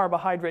lipid and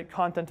carbohydrate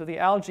content of the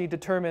algae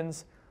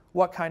determines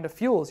what kind of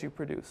fuels you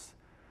produce.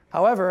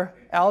 However,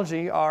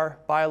 algae are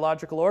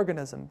biological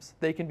organisms.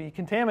 They can be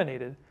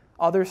contaminated.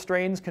 Other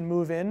strains can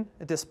move in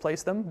and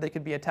displace them. They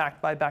could be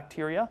attacked by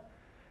bacteria.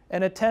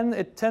 And it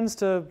tends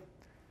to,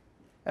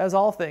 as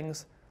all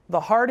things, the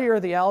hardier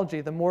the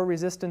algae, the more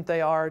resistant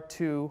they are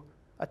to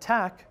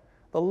attack,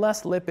 the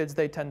less lipids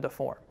they tend to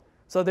form.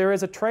 So there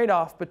is a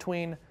trade-off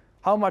between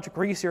how much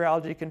grease your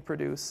algae can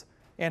produce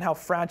and how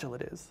fragile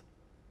it is.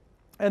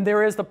 And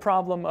there is the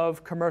problem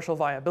of commercial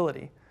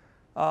viability.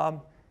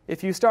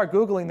 If you start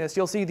Googling this,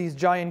 you'll see these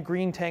giant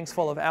green tanks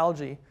full of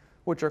algae,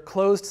 which are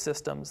closed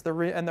systems,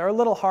 and they're a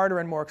little harder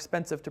and more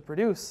expensive to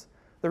produce.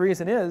 The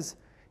reason is,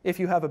 if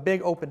you have a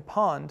big open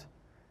pond,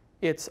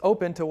 it's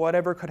open to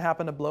whatever could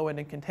happen to blow in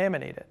and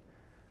contaminate it.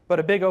 But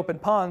a big open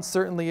pond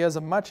certainly is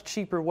a much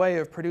cheaper way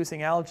of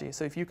producing algae.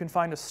 So if you can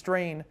find a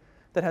strain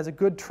that has a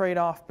good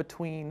trade-off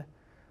between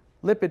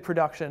lipid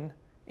production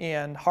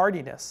and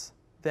hardiness,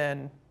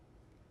 then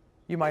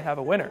you might have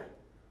a winner.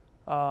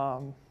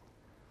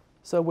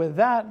 So with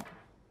that,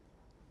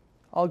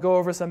 I'll go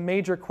over some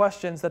major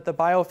questions that the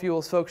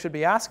biofuels folks should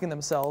be asking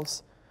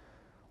themselves.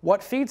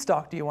 What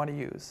feedstock do you want to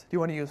use? Do you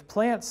want to use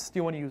plants? Do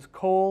you want to use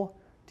coal?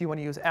 Do you want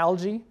to use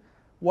algae?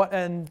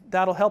 And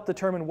that'll help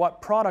determine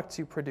what products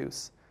you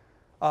produce.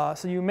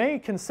 So you may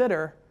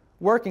consider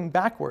working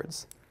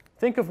backwards.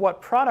 Think of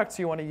what products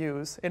you want to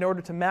use in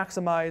order to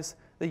maximize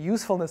the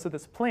usefulness of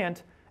this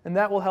plant, and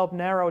that will help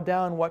narrow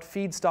down what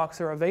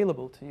feedstocks are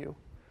available to you.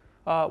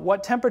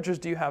 What temperatures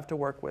do you have to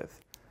work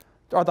with?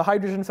 Are the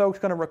hydrogen folks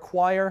going to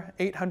require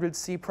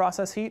 800C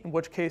process heat, in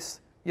which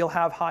case you'll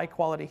have high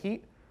quality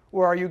heat?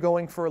 Or are you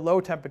going for low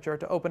temperature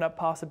to open up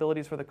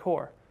possibilities for the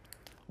core?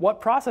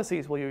 What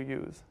processes will you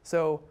use?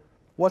 So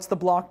what's the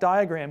block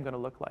diagram going to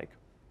look like?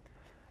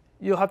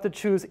 You'll have to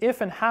choose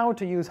if and how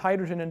to use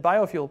hydrogen in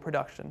biofuel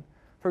production.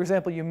 For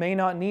example, you may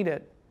not need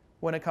it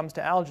when it comes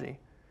to algae.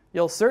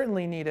 You'll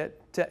certainly need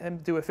it to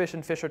do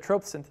efficient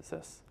Fischer-Tropsch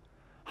synthesis.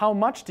 How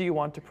much do you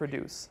want to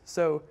produce?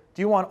 So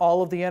do you want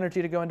all of the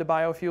energy to go into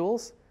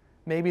biofuels?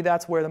 Maybe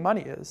that's where the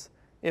money is.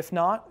 If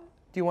not,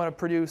 do you want to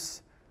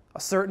produce a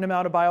certain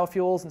amount of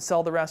biofuels and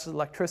sell the rest as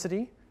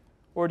electricity?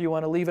 Or do you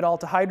want to leave it all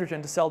to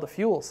hydrogen to sell to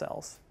fuel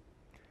cells?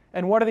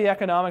 And what are the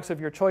economics of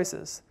your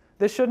choices?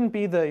 This shouldn't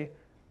be the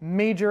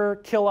major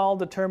kill-all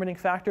determining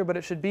factor, but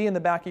it should be in the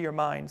back of your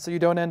mind so you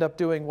don't end up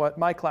doing what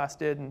my class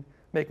did and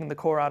making the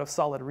core out of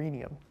solid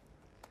rhenium.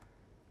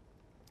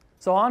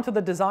 So on to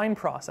the design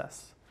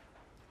process.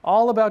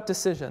 All about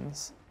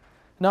decisions.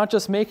 Not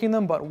just making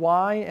them, but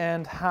why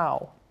and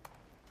how.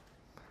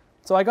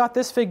 So I got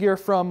this figure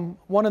from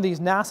one of these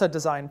NASA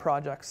design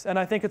projects, and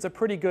I think it's a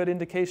pretty good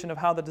indication of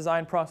how the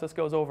design process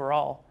goes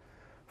overall.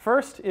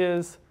 First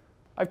is,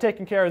 I've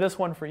taken care of this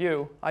one for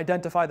you.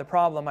 Identify the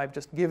problem. I've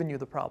just given you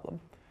the problem.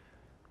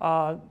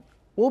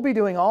 We'll be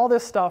doing all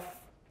this stuff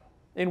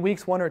in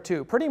weeks 1 or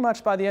 2. Pretty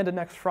much by the end of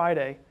next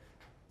Friday,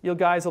 you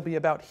guys will be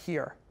about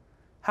here.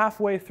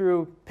 Halfway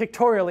through,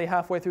 pictorially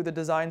halfway through the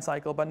design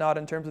cycle, but not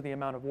in terms of the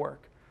amount of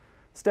work.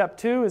 Step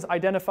 2 is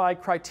identify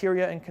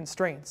criteria and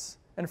constraints.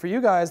 And for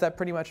you guys, that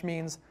pretty much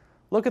means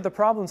look at the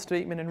problem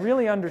statement and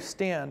really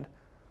understand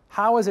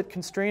how is it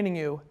constraining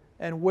you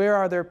and where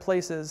are there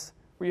places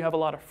where you have a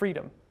lot of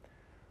freedom.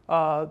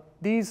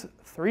 These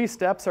 3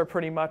 steps are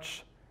pretty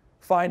much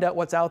find out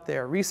what's out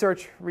there,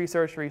 research,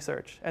 research,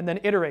 research, and then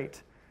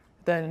iterate.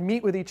 Then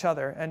meet with each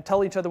other and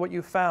tell each other what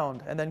you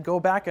found, and then go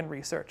back and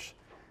research.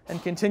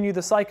 And continue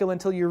the cycle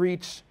until you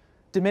reach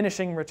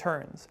diminishing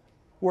returns,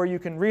 where you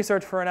can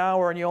research for an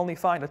hour and you only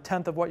find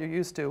 1/10 of what you're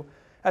used to.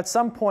 At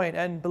some point,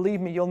 and believe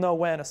me, you'll know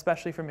when,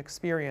 especially from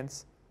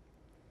experience,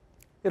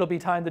 it'll be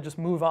time to just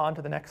move on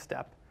to the next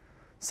step.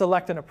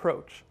 Select an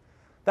approach.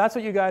 That's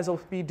what you guys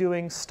will be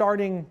doing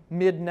starting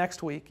mid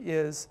next week,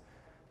 is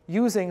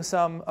using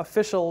some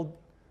official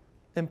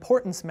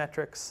importance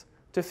metrics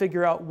to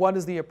figure out what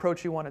is the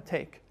approach you want to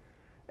take.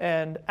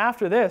 And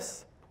after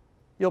this,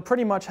 you'll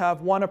pretty much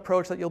have one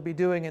approach that you'll be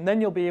doing, and then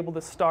you'll be able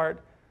to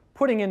start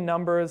putting in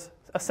numbers,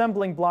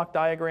 assembling block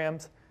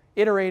diagrams,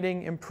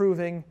 iterating,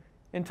 improving,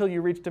 until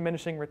you reach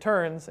diminishing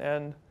returns.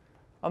 And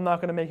I'm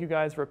not going to make you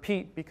guys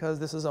repeat because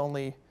this is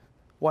only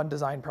one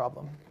design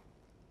problem.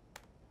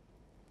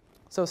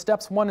 So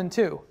steps 1 and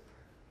 2,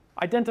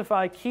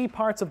 identify key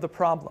parts of the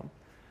problem.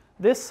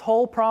 This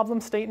whole problem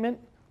statement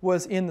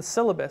was in the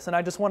syllabus, and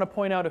I just want to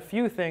point out a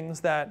few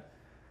things that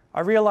I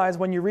realize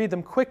when you read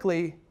them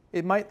quickly,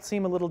 it might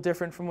seem a little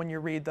different from when you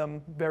read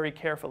them very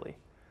carefully.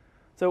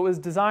 So it was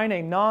design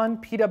a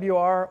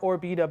non-PWR or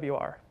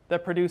BWR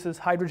that produces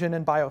hydrogen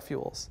and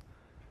biofuels.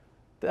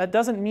 That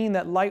doesn't mean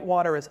that light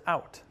water is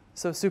out,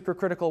 so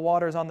supercritical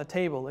water is on the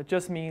table. It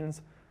just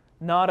means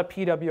not a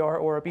PWR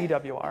or a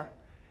BWR.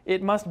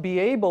 It must be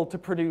able to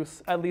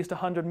produce at least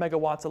 100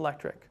 megawatts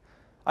electric.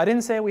 I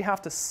didn't say we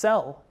have to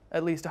sell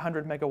at least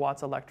 100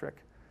 megawatts electric.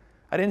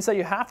 I didn't say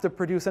you have to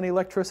produce any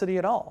electricity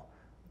at all.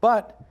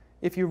 But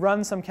if you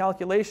run some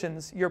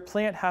calculations, your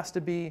plant has to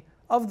be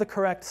of the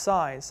correct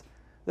size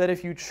that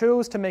if you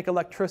chose to make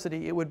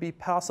electricity, it would be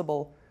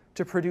possible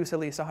to produce at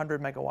least 100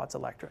 megawatts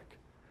electric.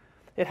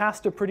 It has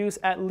to produce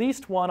at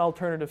least one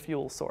alternative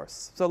fuel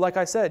source. So like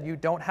I said, you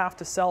don't have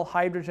to sell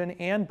hydrogen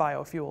and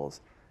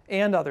biofuels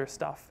and other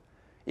stuff.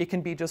 It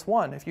can be just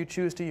one if you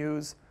choose to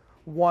use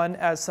one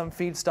as some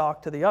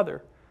feedstock to the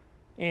other.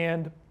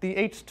 And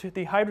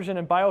the hydrogen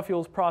and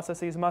biofuels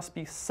processes must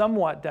be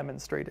somewhat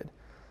demonstrated.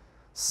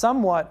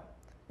 Somewhat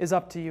is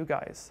up to you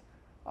guys.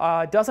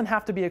 It doesn't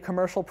have to be a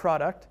commercial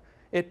product.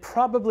 It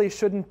probably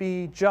shouldn't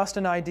be just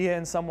an idea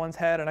in someone's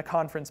head in a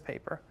conference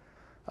paper.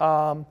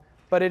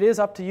 But it is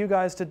up to you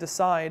guys to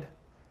decide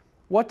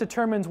what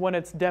determines when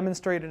it's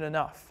demonstrated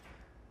enough.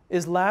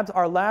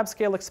 Are lab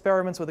scale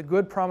experiments with a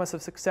good promise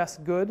of success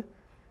good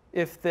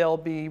if they'll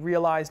be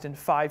realized in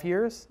 5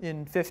 years,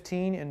 in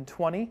 15, in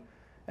 20?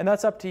 And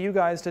that's up to you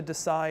guys to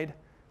decide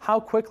how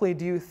quickly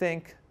do you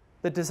think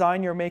the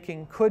design you're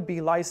making could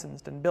be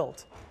licensed and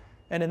built.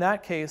 And in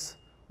that case,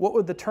 what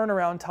would the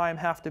turnaround time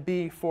have to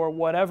be for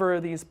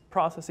whatever these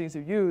processes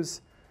you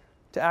use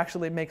to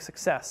actually make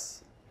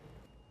success?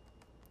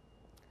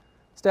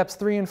 Steps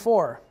 3 and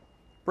 4,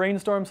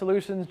 brainstorm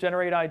solutions,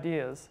 generate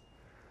ideas.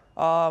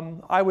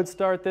 I would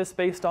start this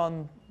based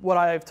on what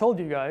I've told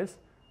you guys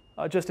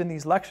just in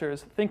these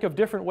lectures. Think of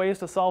different ways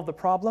to solve the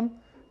problem.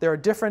 There are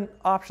different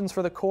options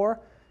for the core.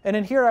 And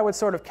in here, I would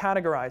sort of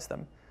categorize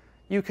them.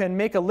 You can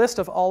make a list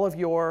of all of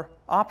your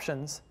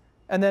options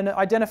and then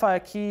identify a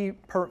few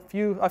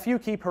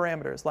key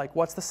parameters, like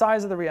what's the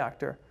size of the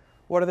reactor?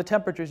 What are the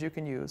temperatures you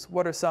can use?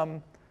 What are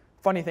some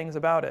funny things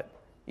about it,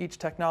 each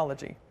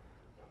technology?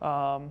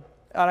 And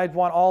I'd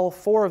want all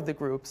 4 of the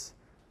groups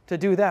to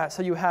do that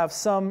so you have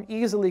some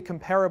easily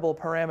comparable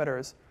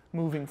parameters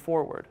moving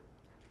forward.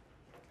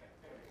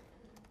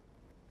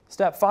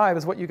 Step 5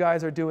 is what you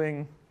guys are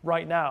doing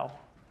right now.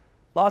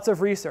 Lots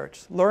of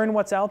research. Learn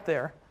what's out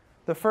there.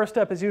 The first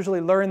step is usually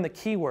learn the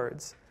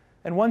keywords.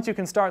 And once you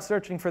can start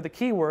searching for the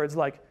keywords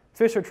like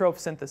Fischer-Tropsch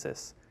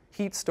synthesis,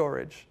 heat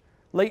storage,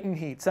 latent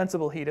heat,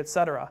 sensible heat,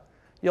 etc.,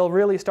 you'll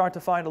really start to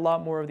find a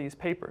lot more of these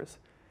papers.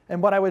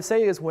 And what I would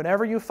say is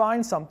whenever you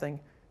find something,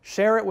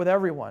 share it with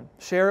everyone.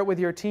 Share it with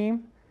your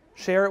team.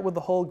 Share it with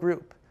the whole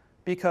group.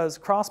 Because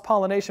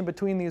cross-pollination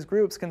between these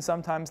groups can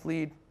sometimes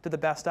lead to the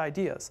best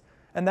ideas.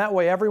 And that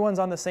way everyone's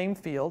on the same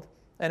field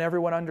and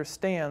everyone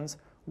understands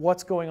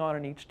what's going on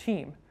in each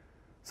team.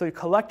 So you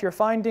collect your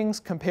findings,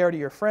 compare to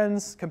your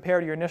friends, compare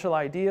to your initial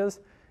ideas,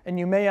 and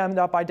you may end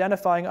up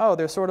identifying, oh,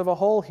 there's sort of a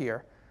hole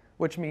here,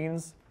 which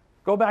means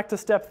go back to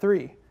step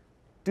 3.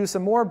 Do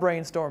some more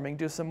brainstorming,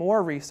 do some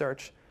more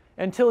research,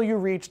 until you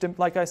reach,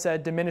 like I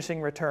said,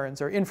 diminishing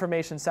returns or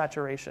information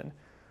saturation.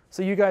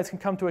 So you guys can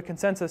come to a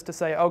consensus to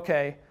say,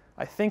 okay,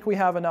 I think we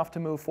have enough to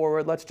move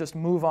forward. Let's just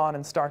move on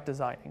and start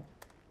designing.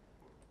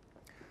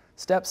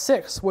 Step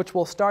 6, which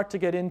we'll start to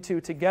get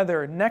into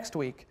together next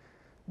week,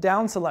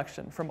 down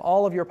selection from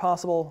all of your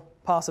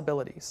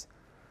possibilities.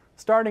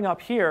 Starting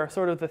up here,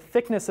 sort of the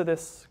thickness of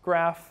this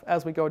graph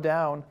as we go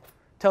down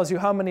tells you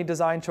how many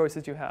design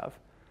choices you have.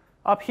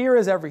 Up here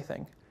is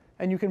everything.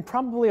 And you can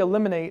probably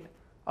eliminate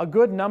a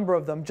good number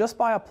of them just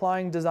by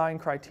applying design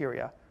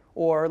criteria.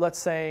 Or let's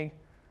say,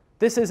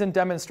 this isn't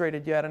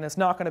demonstrated yet and it's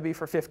not going to be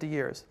for 50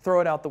 years.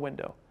 Throw it out the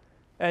window.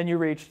 And you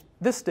reach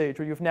this stage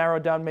where you've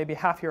narrowed down maybe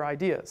half your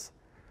ideas.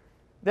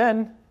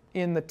 Then,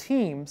 in the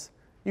teams,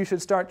 you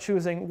should start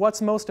choosing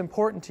what's most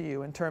important to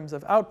you in terms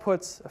of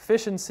outputs,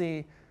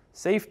 efficiency,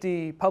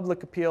 safety,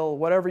 public appeal,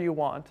 whatever you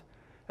want.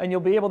 And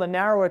you'll be able to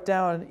narrow it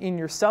down in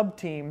your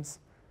sub-teams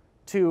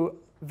to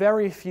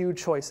very few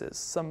choices,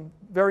 some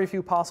very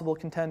few possible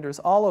contenders,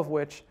 all of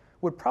which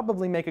would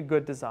probably make a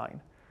good design.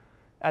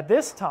 At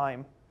this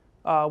time,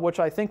 which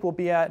I think we'll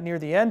be at near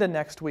the end of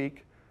next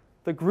week,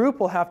 the group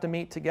will have to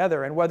meet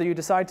together, and whether you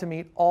decide to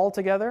meet all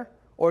together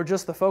or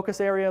just the focus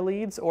area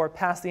leads or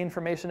pass the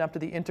information up to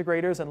the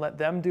integrators and let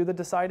them do the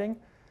deciding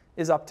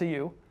is up to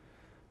you.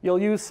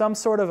 You'll use some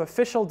sort of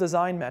official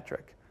design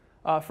metric.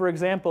 For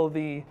example,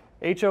 the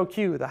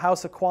HOQ, the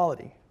House of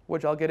Quality,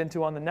 which I'll get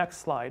into on the next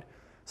slide.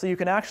 So you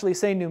can actually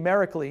say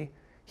numerically,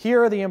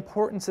 here are the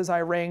importances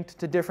I ranked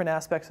to different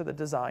aspects of the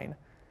design.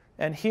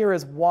 And here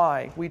is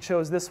why we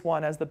chose this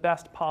one as the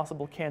best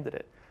possible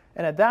candidate.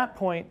 And at that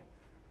point,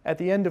 at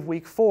the end of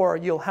week 4,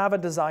 you'll have a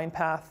design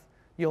path,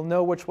 you'll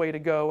know which way to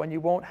go, and you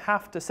won't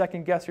have to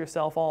second guess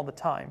yourself all the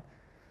time.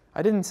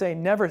 I didn't say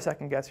never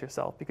second guess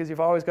yourself, because you've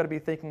always got to be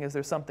thinking, is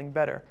there something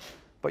better?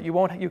 But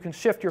you can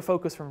shift your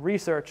focus from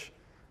research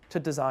to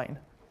design.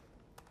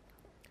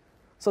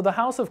 So the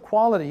House of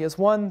Quality is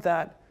one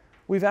that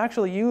we've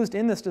actually used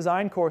in this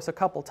design course a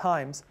couple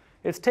times.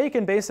 It's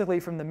taken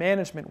basically from the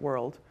management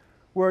world,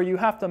 where you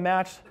have to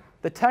match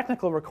the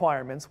technical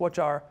requirements, which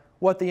are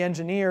what the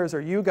engineers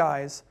or you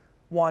guys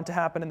want to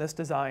happen in this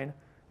design,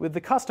 with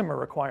the customer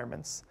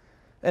requirements.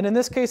 And in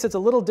this case, it's a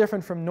little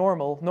different from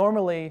normal.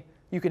 Normally,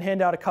 you can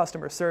hand out a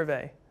customer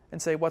survey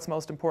and say what's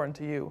most important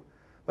to you.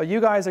 But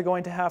you guys are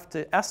going to have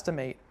to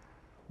estimate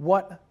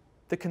what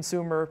the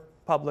consumer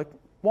public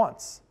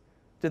wants.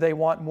 Do they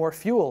want more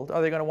fuel?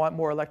 Are they going to want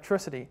more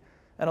electricity?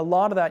 And a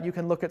lot of that, you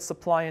can look at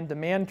supply and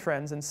demand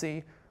trends and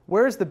see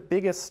where's the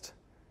biggest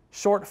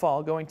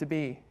shortfall going to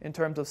be in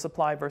terms of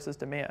supply versus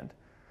demand.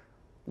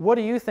 What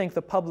do you think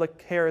the public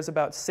cares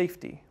about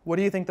safety? What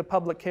do you think the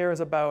public cares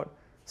about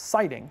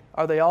siting?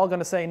 Are they all going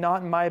to say,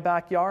 not in my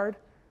backyard?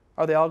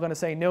 Are they all going to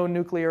say, no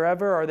nuclear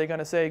ever? Or are they going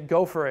to say,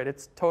 go for it,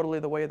 it's totally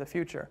the way of the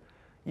future?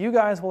 You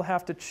guys will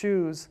have to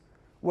choose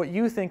what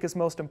you think is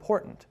most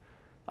important.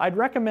 I'd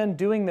recommend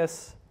doing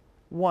this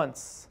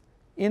once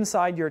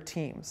inside your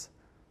teams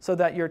so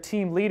that your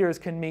team leaders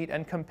can meet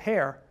and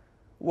compare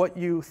what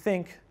you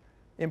think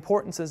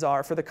importances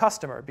are for the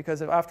customer,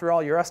 because after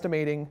all, you're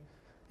estimating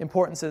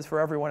importances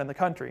for everyone in the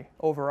country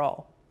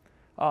overall.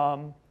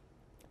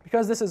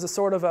 Because this is a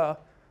sort of a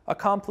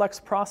complex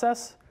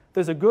process,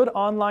 there's a good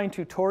online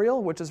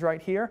tutorial, which is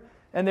right here,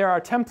 and there are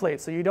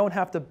templates, so you don't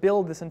have to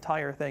build this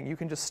entire thing. You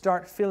can just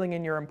start filling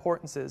in your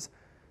importances,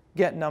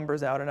 get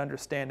numbers out, and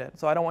understand it.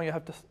 So I don't want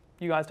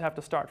you guys to have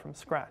to start from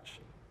scratch.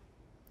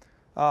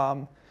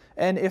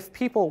 And if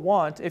people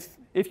want,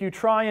 if you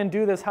try and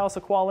do this House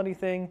of Quality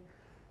thing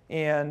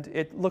and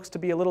it looks to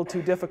be a little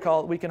too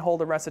difficult, we can hold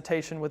a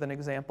recitation with an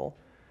example.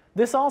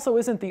 This also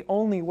isn't the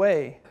only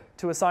way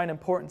to assign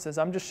importances.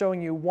 I'm just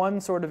showing you one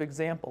sort of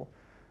example.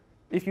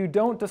 If you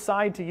don't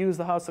decide to use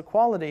the House of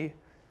Quality,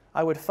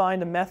 I would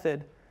find a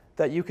method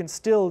that you can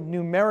still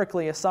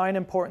numerically assign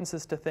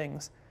importances to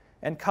things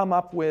and come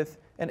up with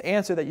an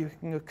answer that you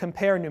can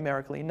compare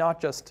numerically,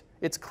 not just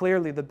it's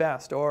clearly the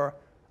best or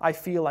I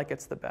feel like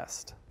it's the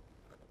best.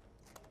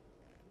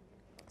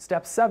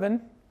 Step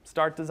 7,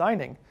 start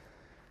designing.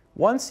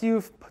 Once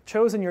you've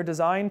chosen your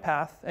design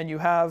path and you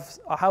have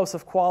a House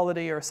of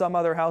Quality or some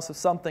other house of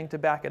something to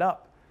back it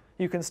up,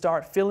 you can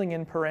start filling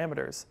in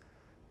parameters,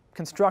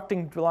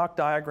 constructing block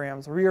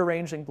diagrams,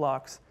 rearranging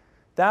blocks.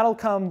 That'll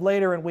come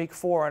later in week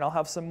 4, and I'll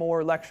have some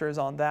more lectures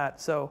on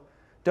that. So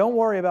don't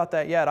worry about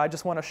that yet. I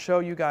just want to show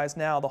you guys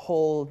now the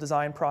whole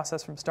design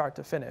process from start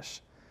to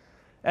finish.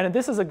 And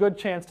this is a good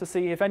chance to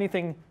see if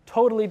anything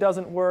totally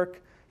doesn't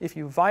work, if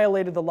you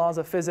violated the laws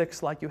of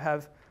physics, like you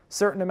have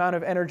certain amount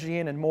of energy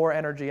in and more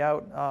energy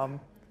out.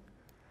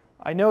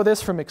 I know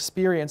this from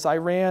experience.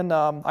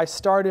 I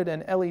started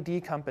an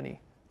LED company,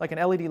 like an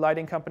LED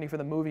lighting company for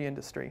the movie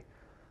industry.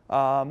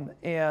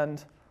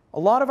 And a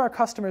lot of our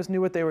customers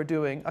knew what they were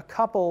doing. A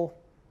couple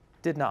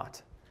did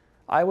not.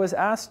 I was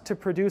asked to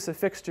produce a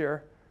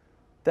fixture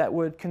that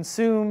would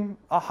consume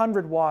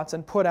 100 watts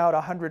and put out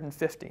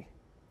 150.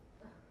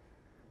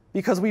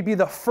 Because we'd be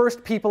the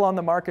first people on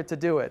the market to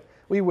do it.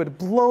 We would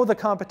blow the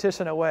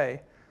competition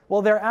away.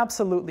 Well, they're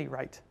absolutely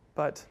right,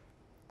 but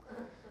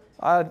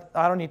I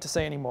don't need to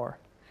say any more.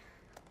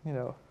 You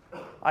know,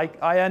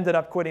 I ended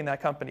up quitting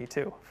that company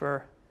too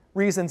for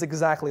reasons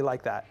exactly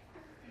like that.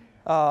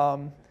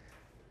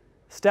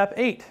 Step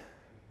 8.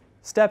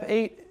 Step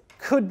 8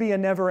 could be a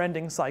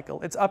never-ending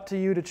cycle. It's up to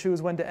you to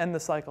choose when to end the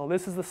cycle.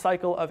 This is the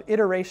cycle of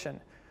iteration,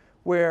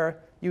 where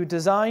you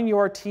design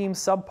your team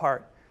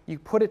subpart, you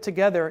put it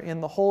together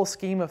in the whole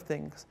scheme of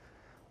things.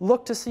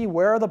 Look to see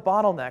where are the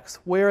bottlenecks,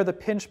 where are the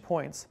pinch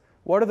points,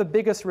 What are the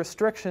biggest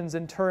restrictions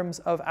in terms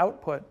of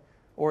output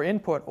or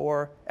input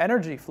or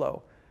energy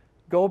flow?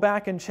 Go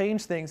back and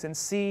change things and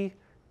see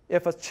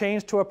if a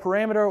change to a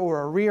parameter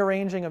or a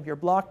rearranging of your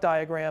block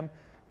diagram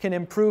can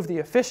improve the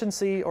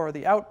efficiency or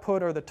the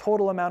output or the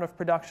total amount of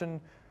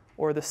production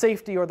or the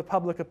safety or the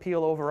public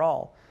appeal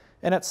overall.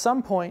 And at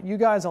some point, you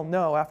guys will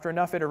know after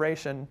enough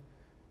iteration,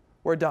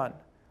 we're done.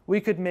 We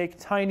could make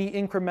tiny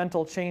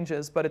incremental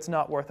changes, but it's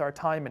not worth our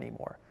time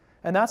anymore.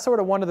 And that's sort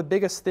of one of the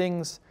biggest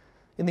things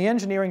in the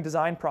engineering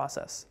design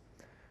process.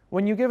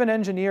 When you give an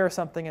engineer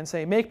something and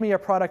say, make me a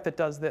product that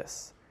does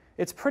this,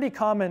 it's pretty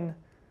common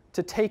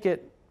to take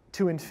it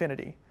to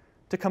infinity,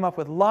 to come up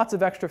with lots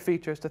of extra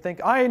features, to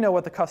think, I know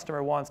what the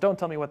customer wants, don't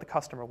tell me what the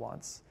customer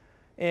wants.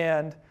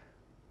 And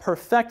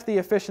perfect the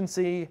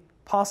efficiency,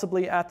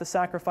 possibly at the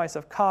sacrifice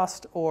of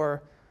cost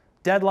or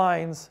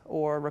deadlines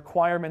or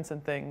requirements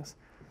and things.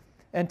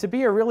 And to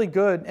be a really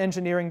good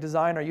engineering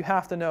designer, you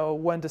have to know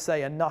when to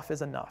say enough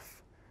is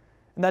enough.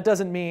 And that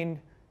doesn't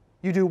mean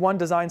you do one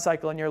design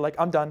cycle and you're like,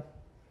 I'm done.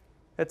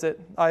 That's it.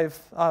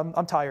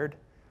 I'm tired.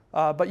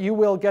 But you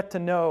will get to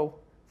know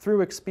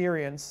through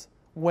experience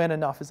when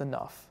enough is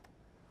enough.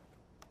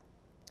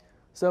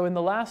 So in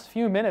the last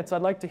few minutes,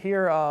 I'd like to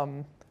hear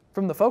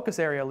from the focus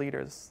area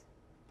leaders.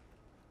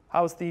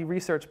 How's the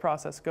research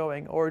process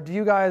going? Or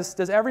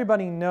does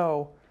everybody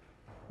know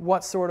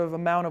what sort of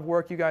amount of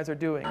work you guys are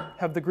doing?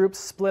 Have the groups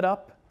split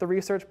up the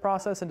research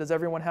process, and does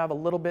everyone have a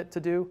little bit to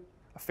do,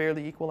 a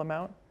fairly equal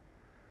amount?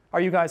 Are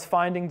you guys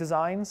finding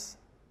designs?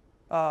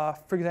 For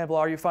example,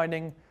 are you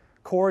finding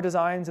core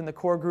designs in the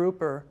core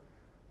group or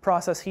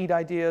process heat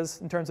ideas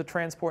in terms of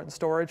transport and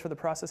storage for the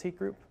process heat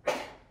group?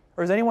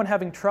 Or is anyone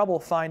having trouble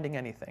finding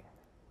anything?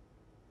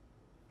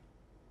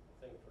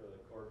 I think for the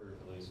core group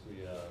at least,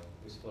 we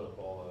split up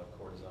all the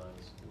core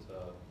designs into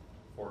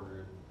four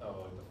group.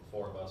 Like the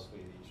four of us,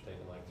 we've each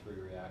taken like 3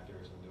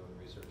 reactors and doing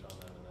research on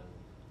them, and then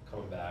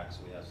coming back, so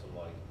we have some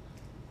like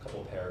a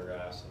couple of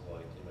paragraphs of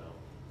like,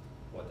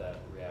 what that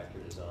reactor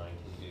design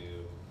can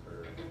do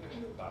for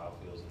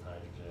biofuels and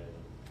hydrogen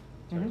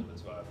in terms of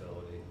its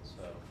viability.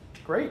 So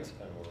great. That's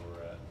kind of where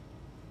we're at.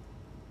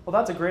 Well,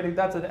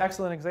 that's an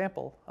excellent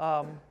example.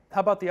 How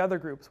about the other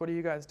groups? What are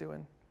you guys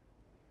doing?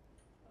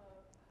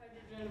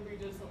 Hydrogen, we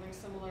did something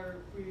similar.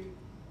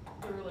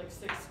 There were like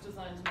 6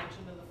 designs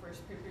mentioned in the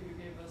first paper you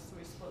gave us, so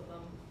we split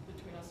them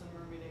between us, and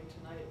we're meeting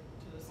tonight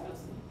to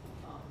discuss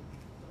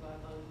the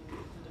viability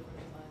of the different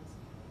designs.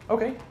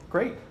 Okay,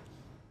 great.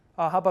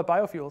 How about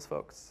biofuels,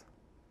 folks?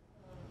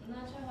 I'm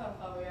not sure how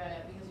far we're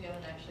at because we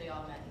haven't actually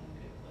all met in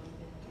group when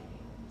we've been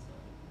meeting.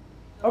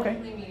 So Okay. we're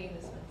definitely meeting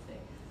this Wednesday.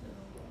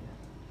 So,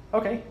 yeah.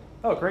 Okay.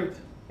 Oh, great.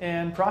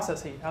 And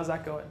process heat, how's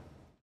that going?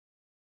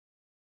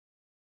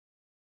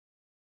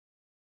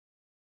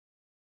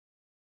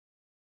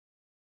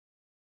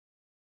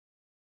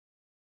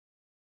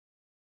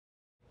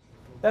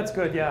 That's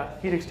good, yeah.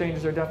 Heat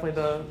exchangers are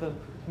definitely the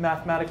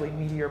mathematically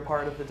meatier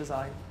part of the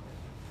design.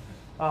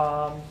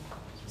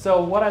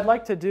 So what I'd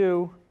like to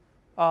do,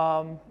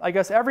 I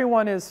guess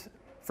everyone is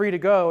free to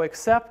go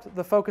except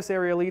the focus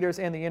area leaders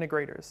and the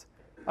integrators.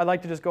 I'd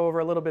like to just go over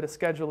a little bit of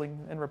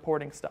scheduling and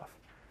reporting stuff.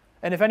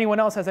 And if anyone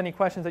else has any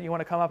questions that you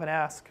want to come up and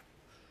ask,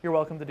 you're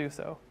welcome to do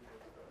so.